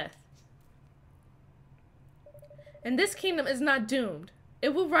needless death. And this kingdom is not doomed.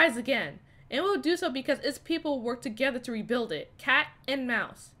 It will rise again. And it will do so because its people work together to rebuild it. Cat and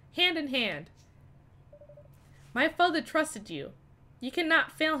mouse. Hand in hand. My father trusted you. You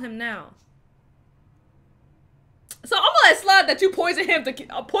cannot fail him now. So I'm gonna let it slide that you poisoned him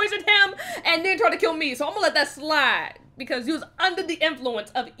and then tried to kill me. So I'm gonna let that slide because he was under the influence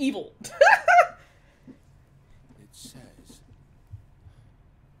of evil. It says...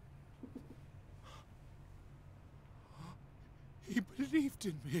 He believed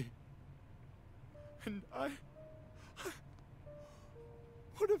in me. And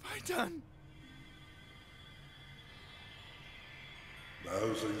what have I done?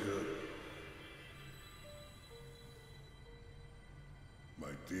 Mausinger, my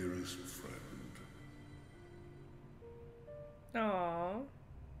dearest friend. Aww.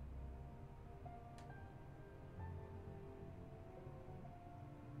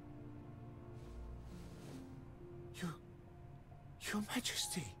 Your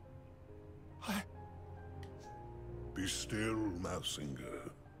Majesty. Be still, Mausinger.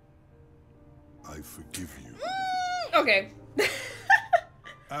 I forgive you. Okay.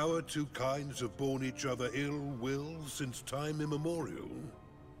 Our two kinds have borne each other ill will since time immemorial.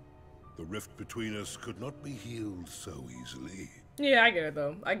 The rift between us could not be healed so easily. Yeah, I get it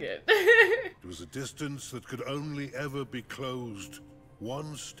though. I get it. It was a distance that could only ever be closed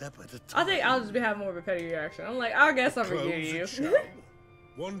one step at a time. I think I'll just be having more of a petty reaction. I'm like, I guess I'll forgive you. It shall.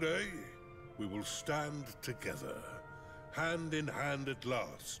 One day, we will stand together, hand in hand at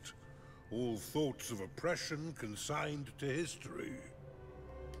last. All thoughts of oppression consigned to history.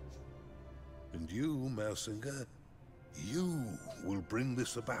 And you, Mausinger, you will bring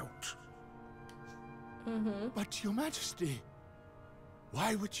this about. But Your Majesty,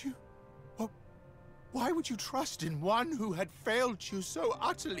 why would you trust in one who had failed you so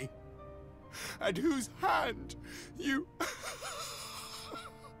utterly? At whose hand you...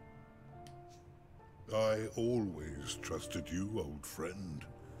 I always trusted you, old friend.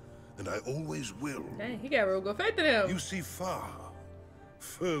 And I always will. Dang, he got real good faith in him. You see far,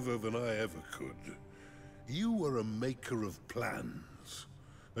 further than I ever could. You are a maker of plans,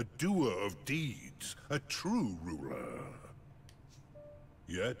 a doer of deeds, a true ruler.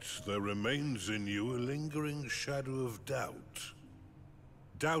 Yet there remains in you a lingering shadow of doubt.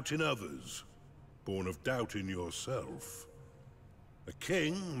 Doubt in others, born of doubt in yourself. A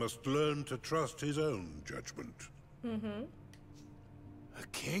king must learn to trust his own judgment. A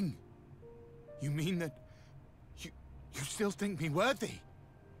king? You mean that you still think me worthy?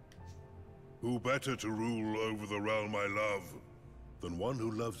 Who better to rule over the realm I love than one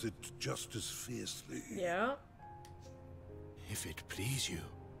who loves it just as fiercely? Yeah. If it please you.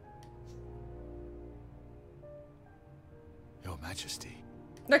 Your Majesty.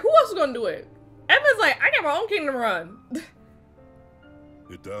 Like, who else is gonna do it? Evan's like, I got my own kingdom run.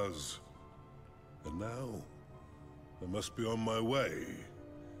 It does. And now, I must be on my way.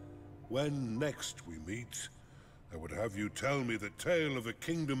 When next we meet, I would have you tell me the tale of a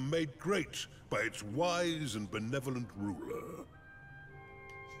kingdom made great by its wise and benevolent ruler.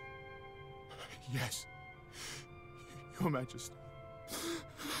 Yes. Your Majesty.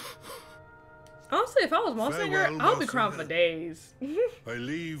 Honestly, if I was Monsignor, Farewell, I would be crying for Monsignor. days. I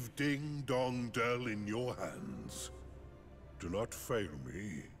leave Ding Dong Dell in your hands. Do not fail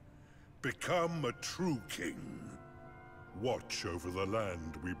me. Become a true king. Watch over the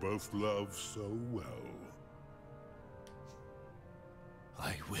land we both love so well.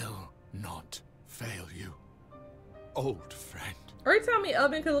 I will not fail you, old friend. Are you telling me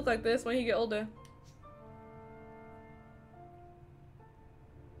Elvin could look like this when he get older?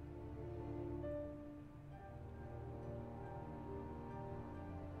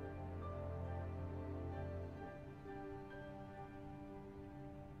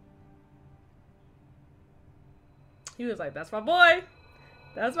 He was like, that's my boy.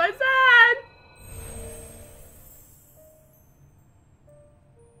 That's my son.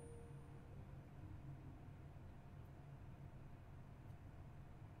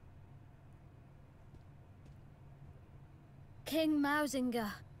 King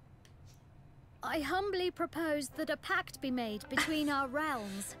Mausinger, I humbly propose that a pact be made between our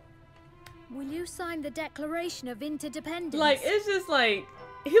realms. Will you sign the Declaration of Interdependence? Like, it's just like,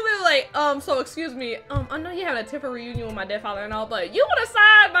 he literally like, so excuse me, I know you having a temporary reunion with my dead father and all, but you wanna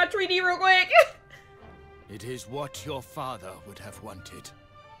sign my treaty real quick? It is what your father would have wanted.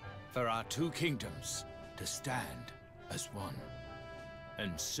 For our two kingdoms to stand as one.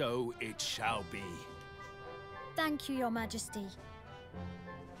 And so it shall be. Thank you, Your Majesty.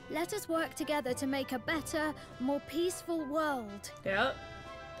 Let us work together to make a better, more peaceful world. Yep.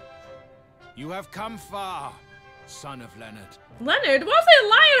 You have come far, son of Leonhard. Leonhard? Why say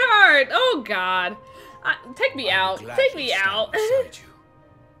Lionheart? Oh God. Take me I will out. gladly Take me stand out. beside you,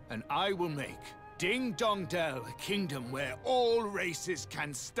 and I will make Ding Dong Dell a kingdom where all races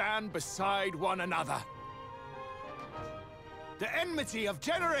can stand beside one another. The enmity of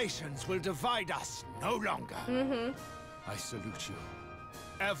generations will divide us no longer. I salute you,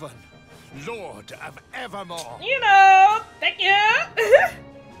 Evan, Lord of Evermore. You know, thank you.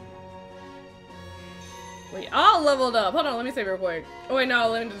 We all leveled up. Hold on, let me save real quick. Oh wait, no,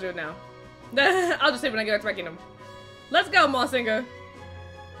 let me just do it now. I'll just save when I get back to my kingdom. Let's go, Mosinga.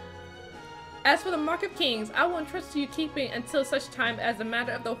 As for the Mark of Kings, I will entrust to you keeping until such time as the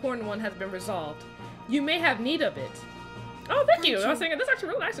matter of the Horned One has been resolved. You may have need of it. Oh, thank you. I was thinking, that's actually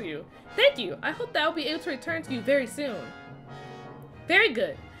really nice of you. Thank you. I hope that I'll be able to return to you very soon. Very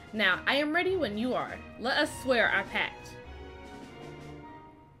good. Now, I am ready when you are. Let us swear our pact.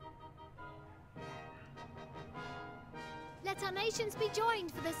 Let our nations be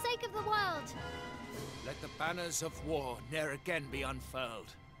joined for the sake of the world. Let the banners of war ne'er again be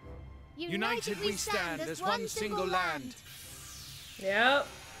unfurled. United we stand as one single land. Yep.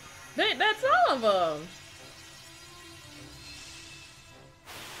 That's all of them.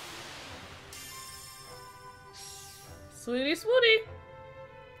 Sweetie swootie.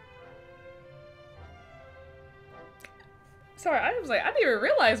 Sorry, I was like, I didn't even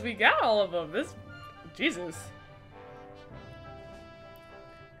realize we got all of them. Jesus.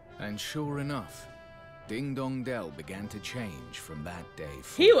 And sure enough, Ding Dong Dell began to change from that day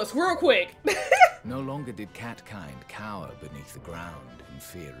forward. He was real quick. No longer did catkind cower beneath the ground in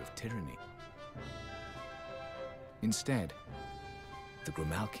fear of tyranny. Instead, the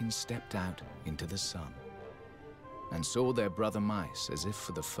Grimalkins stepped out into the sun and saw their brother mice as if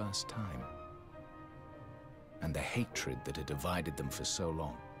for the first time. And the hatred that had divided them for so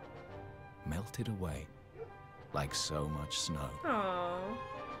long melted away like so much snow. Aww.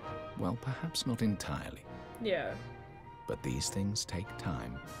 Well, perhaps not entirely. Yeah. But these things take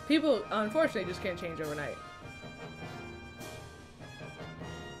time. People, unfortunately, just can't change overnight.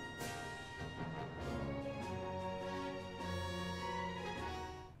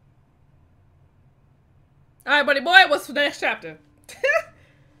 Alright, buddy boy, what's the next chapter?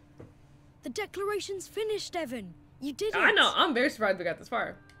 The declaration's finished, Evan. You did it. I know, I'm very surprised we got this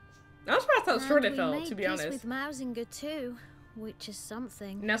far. I'm surprised how short it felt, to be honest. with Mausinger too, which is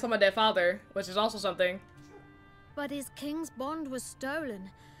something. And that's on my dead father, which is also something. But his king's bond was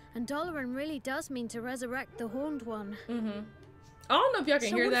stolen, and Doloran really does mean to resurrect the Horned One. Mm-hmm. I don't know if y'all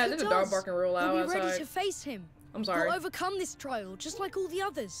can hear that. There's a dog barking real loud We'll be outside. ready to face him. I'm sorry. We'll overcome this trial, just like all the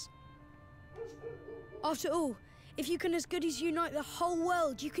others. After all, if you can as good as unite the whole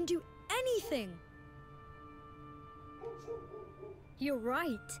world, you can do anything. You're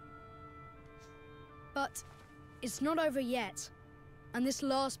right. But it's not over yet. And this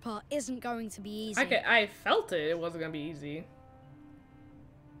last part isn't going to be easy. I felt it. It wasn't going to be easy.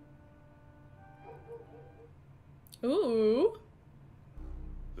 Ooh.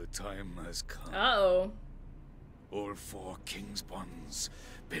 The time has come. Uh-oh. All 4 king's bonds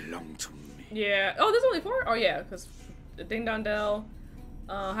belong to me. Yeah. Oh, there's only 4? Oh, yeah. Because Ding Dong Dell,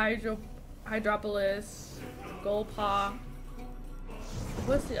 Hydropolis, Golpaw.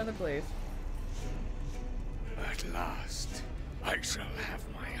 What's the other place? At last, I shall have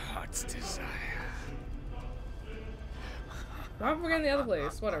my heart's desire. I'm forgetting the other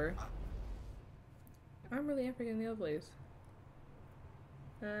place. Whatever. I'm really forgetting the other place.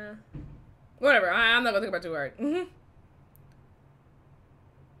 Whatever. I'm not gonna think about it too hard.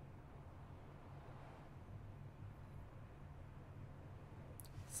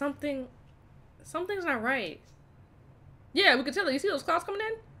 Something's not right. Yeah, we can tell it. You see those clouds coming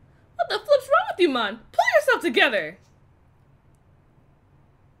in? What the flip's wrong with you, man? Pull yourself together.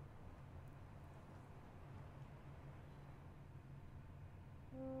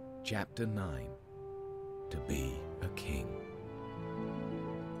 Chapter 9. To be a king.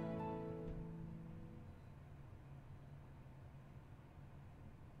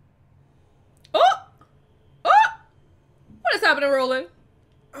 Oh! Oh! What is happening, Roland?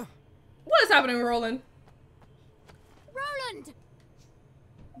 What is happening, Roland? Roland!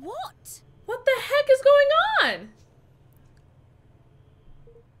 What? What the heck is going on?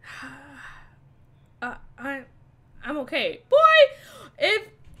 I'm okay. Boy,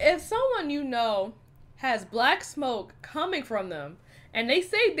 if someone you know has black smoke coming from them and they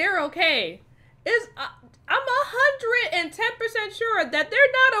say they're okay, I'm 110% sure that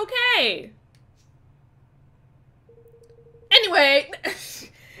they're not okay. Anyway,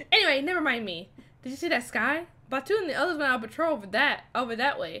 never mind me. Did you see that sky? Batu and the others went on patrol over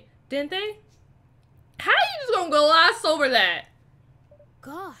that way, didn't they? How you just gonna gloss over that?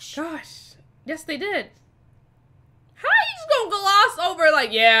 Gosh. Yes, they did. How you just gonna gloss over,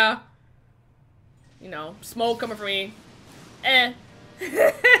 like, yeah, you know, smoke coming from me.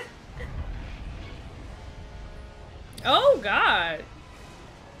 Oh, God.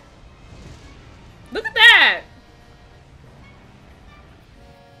 Look at that.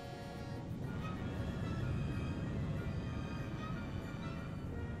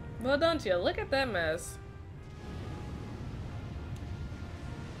 Well, don't you? Look at that mess.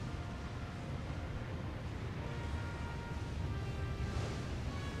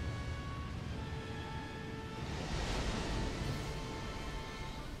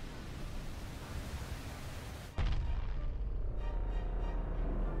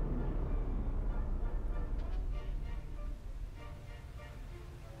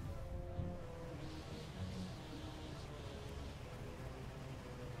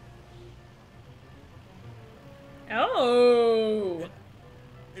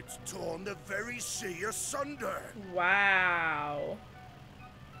 very sea asunder. Wow.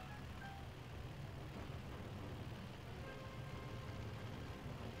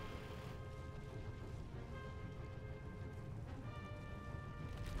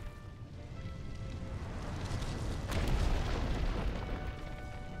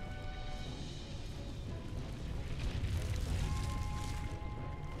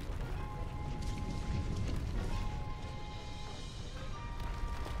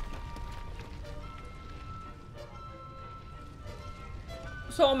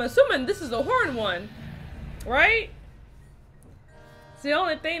 So I'm assuming this is the horn one, right? It's the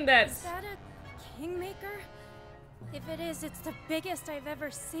only thing that's... Is that a kingmaker? If it is, it's the biggest I've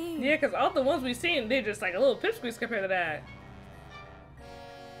ever seen. Yeah, because all the ones we've seen, they're just like a little pipsqueaks compared to that.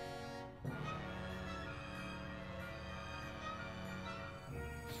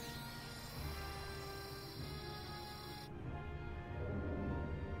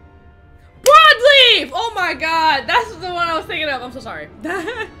 Broadleaf! Oh my god, that's the one I was thinking of. I'm so sorry.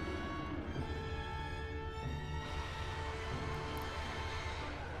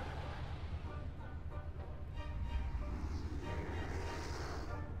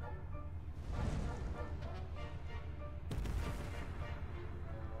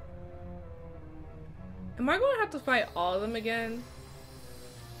 Am I going to have to fight all of them again?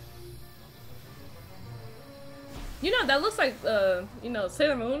 You know, that looks like, you know,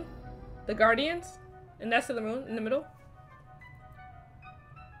 Sailor Moon. The Guardians. And that's Sailor Moon in the middle.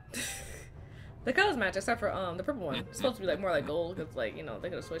 The colors match except for, the purple one. It's supposed to be, like, more like gold. Because, like, you know, they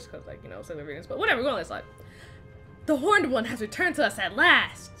could have switched because, like, you know, Sailor Venus. But whatever, we're on this side. The horned one has returned to us at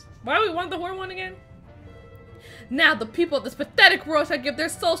last. Why do we want the horned one again? Now the people of this pathetic world shall give their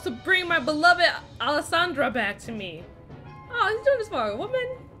souls to bring my beloved Alessandra back to me. Oh, he's doing this for a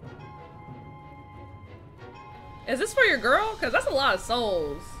woman? Is this for your girl? Because that's a lot of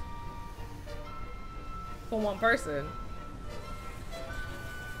souls. For one person.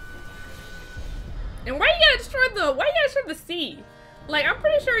 And why you gotta destroy the sea? Like, I'm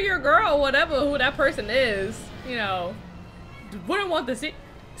pretty sure your girl, whatever who that person is, you know, wouldn't want the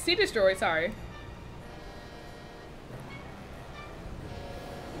sea destroyed, sorry.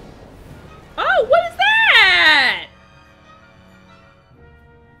 Oh, what is that?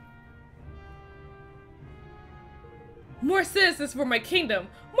 More citizens for my kingdom,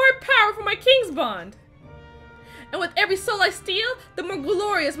 more power for my king's bond. And with every soul I steal, the more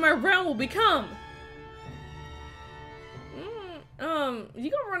glorious my realm will become. You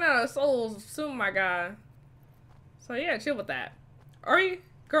gonna run out of souls soon, my guy. So yeah, chill with that. Are you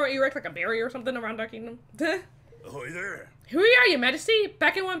gonna erect like a barrier or something around our kingdom? Ahoy there. Here we are, your majesty,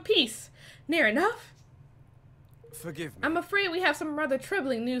 back in one piece. Near enough? Forgive me. I'm afraid we have some rather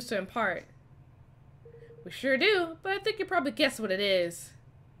troubling news to impart. We sure do, but I think you probably guessed what it is.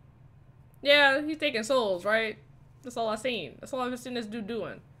 Yeah, he's taking souls, right? That's all I've seen. That's all I've seen this dude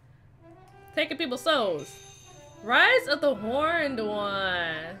doing. Taking people's souls. Rise of the Horned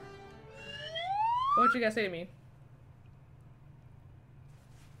One. What you guys say to me?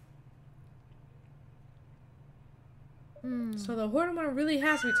 So the Horned One really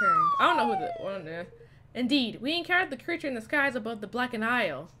has returned. I don't know who the one is. Indeed, we encountered the creature in the skies above the Blackened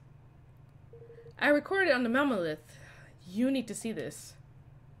Isle. I recorded it on the Memolith. You need to see this.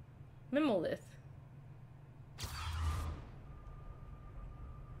 Memolith.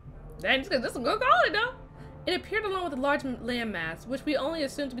 That's a good call it though. It appeared along with a large landmass, which we only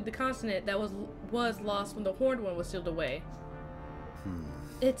assumed to be the continent that was lost when the Horned One was sealed away.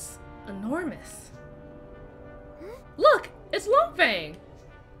 It's enormous. Look, it's Longfang.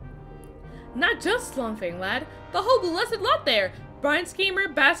 Not just Longfang, lad. The whole blessed lot there. Brine Schemer,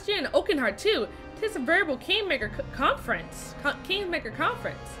 Bastion, and Oakenheart too. Tis a veritable Kingmaker conference. Kingmaker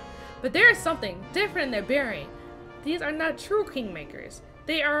conference. But there is something different in their bearing. These are not true Kingmakers.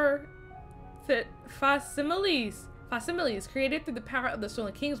 They are facsimiles created through the power of the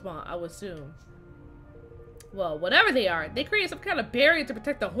Stolen King's Bond, I would assume. Well, whatever they are, they create some kind of barrier to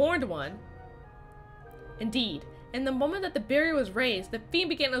protect the Horned One. Indeed, in the moment that the barrier was raised, the fiend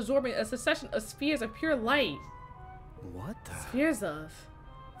began absorbing a succession of spheres of pure light. What the? Spheres of?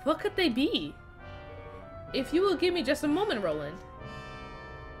 What could they be? If you will give me just a moment, Roland.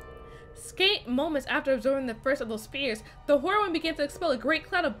 Scant moments after absorbing the first of those spheres, the Horned One began to expel a great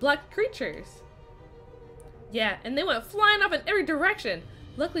cloud of black creatures. Yeah, and they went flying off in every direction.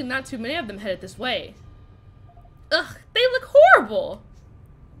 Luckily, not too many of them headed this way. Ugh, they look horrible!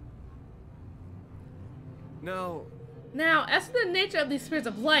 Now, as to the nature of these spheres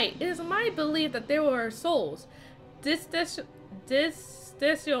of light, it is my belief that they were souls, distasteful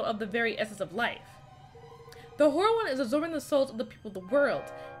of the very essence of life. The Horned One is absorbing the souls of the people of the world.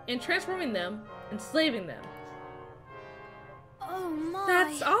 and transforming them, enslaving them. Oh my.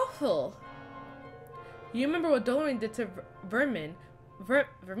 That's awful. You remember what Doloran did to Vermin?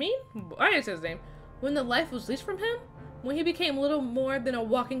 Vermin? I didn't say his name. When the life was leashed from him? When he became little more than a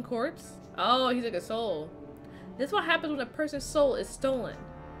walking corpse? Oh, he's like a soul. This is what happens when a person's soul is stolen.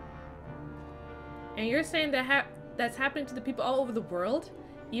 And you're saying that that's happening to the people all over the world?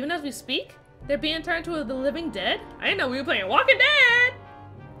 Even as we speak? They're being turned to the living dead? I didn't know we were playing Walking Dead!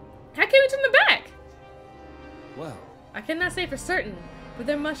 How can we turn them back? Well, I cannot say for certain, but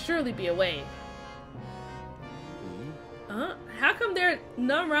there must surely be a way. How come there are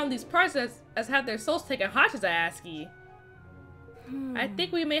none around these parts as have their souls taken hostage, I ask ye? I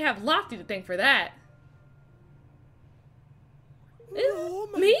think we may have Lofty to thank for that. No,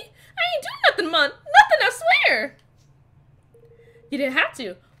 Me? I ain't doing nothing, man. Nothing, I swear. You didn't have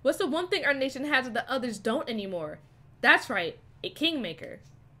to. What's the one thing our nation has that the others don't anymore? That's right, a kingmaker.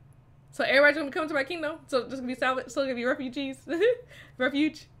 So everybody's gonna come to my kingdom? So just gonna be salvaged, so gonna be refugees?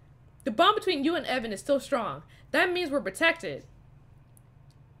 Refuge? The bond between you and Evan is still strong. That means we're protected.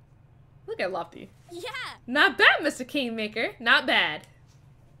 Look at Lofty. Yeah. Not bad, Mr. Kingmaker. Not bad.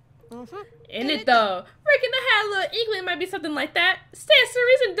 In it though. Reckon I had a little inkling might be something like that. Stands to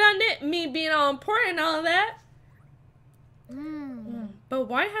reason, doesn't it? Me being all important and all of that. But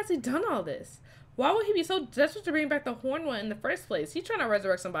why has he done all this? Why would he be so desperate to bring back the Horned One in the first place? He's trying to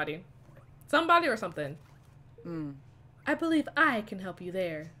resurrect somebody. Somebody or something. I believe I can help you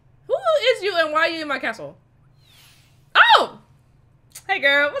there. Who is you and why are you in my castle? Oh! Hey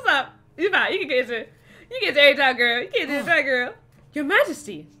girl, what's up? You fine, you can get it. You get it every time, girl. You get it every time, girl. Your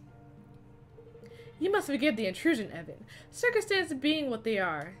Majesty. You must forgive the intrusion, Evan. Circumstances being what they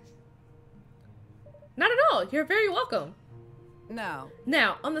are. Not at all. You're very welcome. No.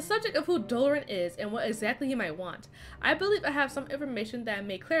 Now, on the subject of who Doloran is and what exactly he might want, I believe I have some information that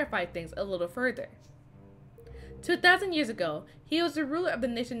may clarify things a little further. 2,000 years ago, he was the ruler of the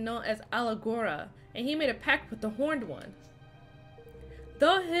nation known as Alagora, and he made a pact with the Horned One.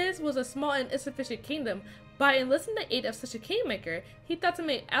 Though his was a small and insufficient kingdom, by enlisting the aid of such a kingmaker, he thought to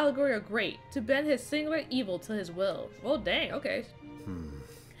make Alagora great, to bend his singular evil to his will. Well, dang, okay.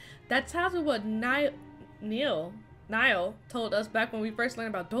 That ties with what Niall told us back when we first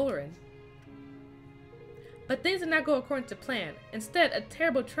learned about Doloran. But things did not go according to plan. Instead, a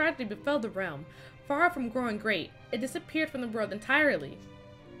terrible tragedy befell the realm. Far from growing great, it disappeared from the world entirely.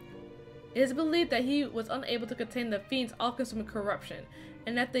 It is believed that he was unable to contain the fiend's all-consuming corruption,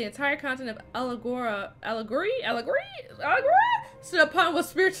 and that the entire continent of Alagora stood upon a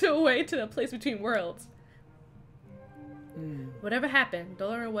spiritual way to the place between worlds. Whatever happened,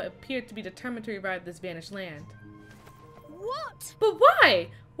 Doloran would appear to be determined to revive this vanished land. What? But why?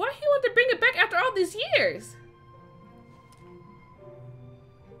 Why he want to bring it back after all these years?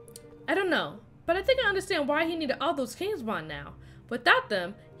 I don't know, but I think I understand why he needed all those Kingsbond now. Without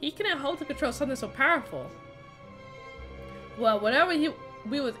them, he couldn't hope to control something so powerful. Well, whatever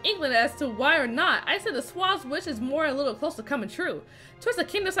we was inkling as to why or not, I said the Swallow's wish is more a little close to coming true. Twice a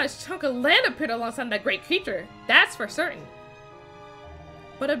kingdom-sized chunk of land appeared alongside that great creature. That's for certain.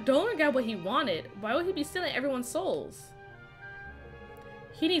 But if Doloran got what he wanted, why would he be stealing everyone's souls?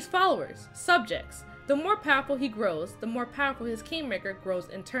 He needs followers, subjects. The more powerful he grows, the more powerful his kingmaker grows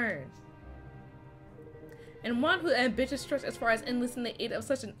in turn. And one whose ambition stretched as far as enlisting the aid of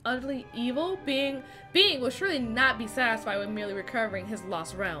such an utterly evil being will surely not be satisfied with merely recovering his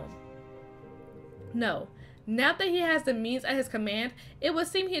lost realm. No, now that he has the means at his command, it would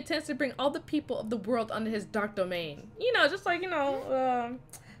seem he intends to bring all the people of the world under his dark domain. You know, just like, you know,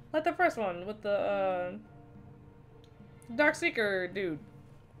 like the first one with the Dark Seeker dude.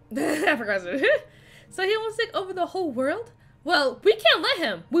 I forgot it. So he wants to take over the whole world? Well, we can't let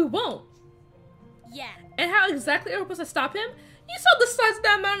him. We won't. Yeah. And how exactly are we supposed to stop him? You saw the size of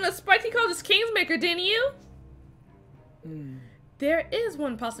that mountain of spike he called his Kingsmaker, didn't you? There is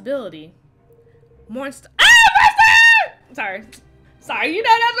one possibility. Monster. Sorry, you know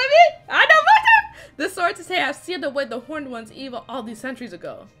that's what I mean? I know Monster! The sources have sealed away the Horned One's evil all these centuries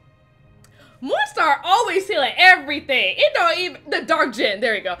ago. Mornstar always sealing everything. It don't even, the Dark Djinn,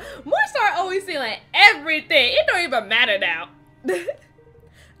 there you go. Mornstar always sealing everything. It don't even matter now.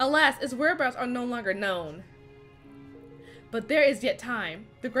 Alas, its whereabouts are no longer known. But there is yet time.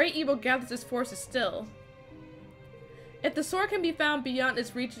 The great evil gathers its forces still. If the sword can be found beyond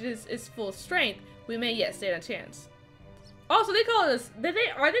its reaches its full strength, we may yet stand a chance. Also, they call it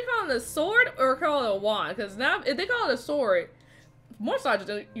are they calling it a sword or call it a wand? Because now, if they call it a sword, Mornstar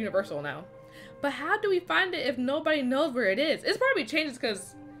is universal now. But how do we find it if nobody knows where it is? It's probably changes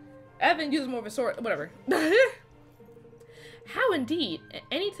because Evan uses more of a sword, whatever. How indeed?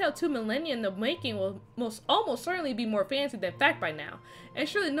 Any tale 2 millennia in the making will almost certainly be more fancy than fact by now, and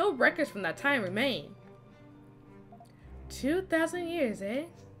surely no records from that time remain. 2,000 years, eh?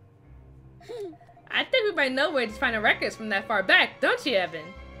 I think we might know where to find the records from that far back, don't you, Evan?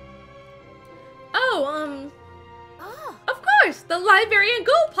 Oh, of course, the Liberian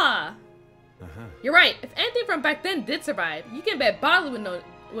Gulpa! You're right, if anything from back then did survive, you can bet Bodley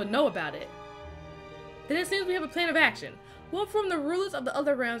would know about it. Then it seems we have a plan of action. We'll inform the rulers of the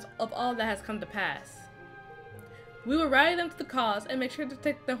other realms of all that has come to pass. We will rally them to the cause and make sure to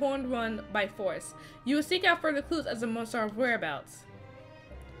take the Horned One by force. You will seek out further clues as to Monstar's whereabouts.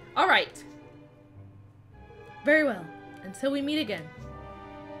 Alright. Very well. Until we meet again.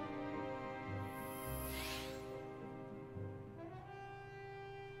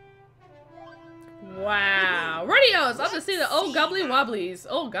 Wow. Radios! Off to see the old gobbly wobblies.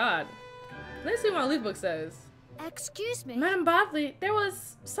 Oh god. Let's see what my leaf book says. Excuse me? Madam Bodley, there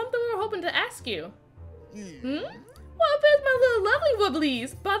was something we were hoping to ask you. Well, there's my little lovely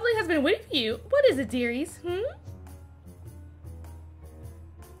wobblies. Bodley has been waiting for you. What is it, dearies?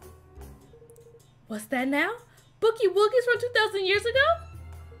 What's that now? Bookie Woogies from 2,000 years ago?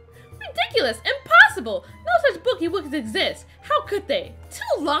 Ridiculous! Impossible! No such Bookie Woogies exist. How could they?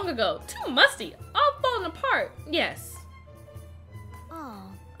 Too long ago. Too musty. All falling apart. Yes.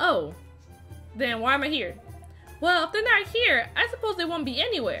 Oh. Then why am I here? Well, if they're not here, I suppose they won't be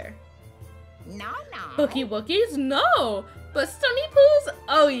anywhere. No. Bookie Wookies? No! But Stony Poos?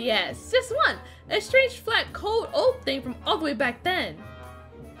 Oh yes, just one. A strange, flat, cold, old thing from all the way back then.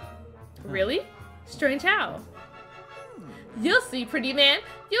 Really? Strange how? You'll see, pretty man.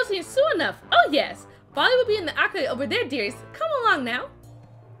 You'll see soon enough. Oh yes. Bolly will be in the arcade over there, dearies. Come along now.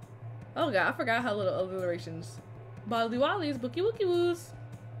 Oh god, I forgot how little alliterations. Bolly Wallies, Bookie Wookie Woos.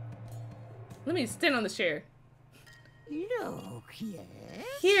 Let me stand on the chair. Look, yes?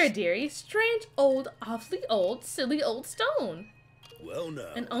 Here, dearie. Strange, old, awfully old, silly old stone. Well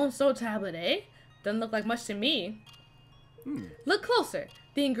now. An old stone tablet, eh? Doesn't look like much to me. Look closer.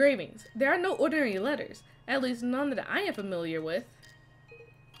 The engravings. There are no ordinary letters. At least none that I am familiar with.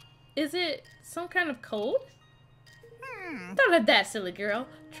 Is it some kind of code? Thought of that, silly girl.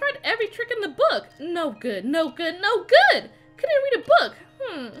 Tried every trick in the book. No good, no good, no good. Couldn't read a book.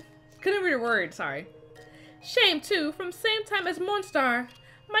 Couldn't read a word, sorry. Shame, too, from same time as Monstar.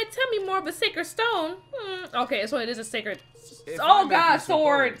 Might tell me more of a sacred stone. Okay, so it is a sacred... Oh god,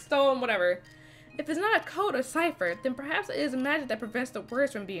 sword, stone, whatever. If it's not a code or cipher, then perhaps it is magic that prevents the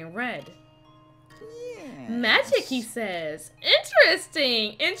words from being read. Yes. Magic, he says.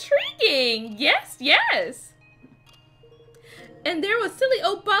 Interesting, intriguing. Yes, yes. And there was silly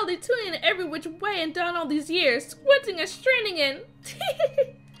old Bodley tuning in every which way and done all these years, squinting and straining and...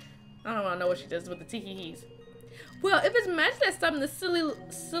 I don't want to know what she does with the tee-hee-hees. Well, if it's magic that's stopping the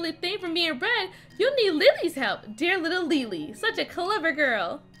silly thing from being read, you'll need Lily's help. Dear little Lily, such a clever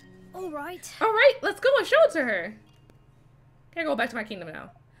girl. Alright, let's go and show it to her. Can I go back to my kingdom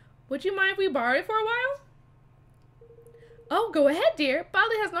now? Would you mind if we borrow it for a while? Oh, go ahead, dear.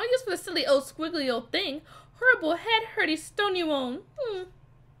 Bodley has no use for the silly old squiggly old thing. Horrible head hurty stone you own.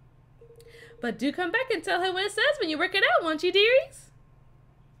 But do come back and tell her what it says when you work it out, won't you, dearies?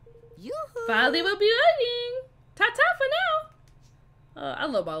 Yoo-hoo. Bodley will be waiting. Ta-ta for now. I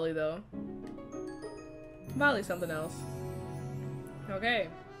love Bodley, though. Bodley's something else. Okay.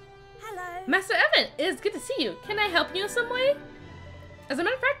 Hello. Master Evan, it is good to see you. Can I help you in some way? As a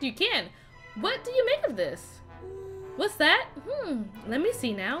matter of fact, you can. What do you make of this? What's that? Let me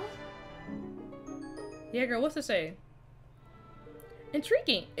see now. Yeah, girl, what's it say?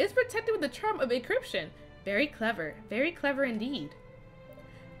 Intriguing. It's protected with the charm of encryption. Very clever indeed.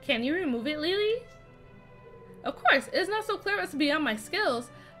 Can you remove it, Lily? Of course, it's not so clever as to be beyond my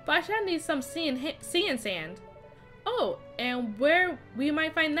skills, but I shall need some sea and sand. Oh, and where we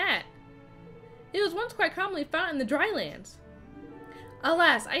might find that? It was once quite commonly found in the dry lands.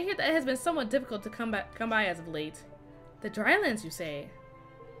 Alas, I hear that it has been somewhat difficult to come by as of late. The drylands, you say?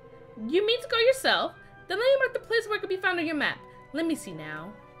 You mean to go yourself? Then let me mark the place where it could be found on your map. Let me see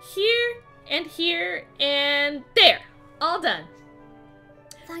now. Here, and there. All done.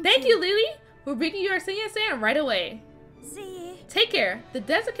 Thank you, Lily. We're bringing you our sea and sand right away. See you. Take care. The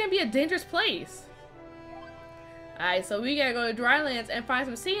desert can be a dangerous place. Alright, so we gotta go to drylands and find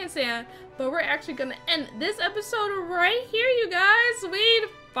some sea and sand, but we're actually gonna end this episode right here, you guys. We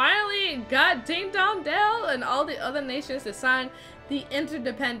finally got Ding Dong Dell and all the other nations to sign the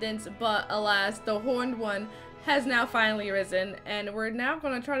interdependence, but alas, the Horned One has now finally risen, and we're now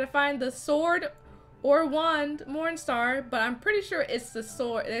gonna try to find the sword or wand Mornstar, but I'm pretty sure it's the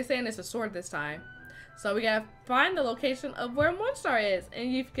sword. They're saying it's a sword this time. So we gotta find the location of where Mornstar is. And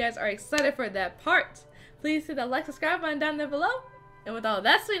if you guys are excited for that part, please hit that like, subscribe button down there below. And with all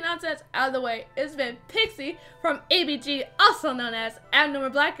that sweet nonsense out of the way, it's been Pixie from ABG, also known as Abnormal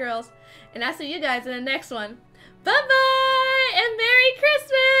Black Girls. And I'll see you guys in the next one. Bye-bye and Merry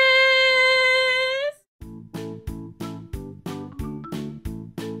Christmas!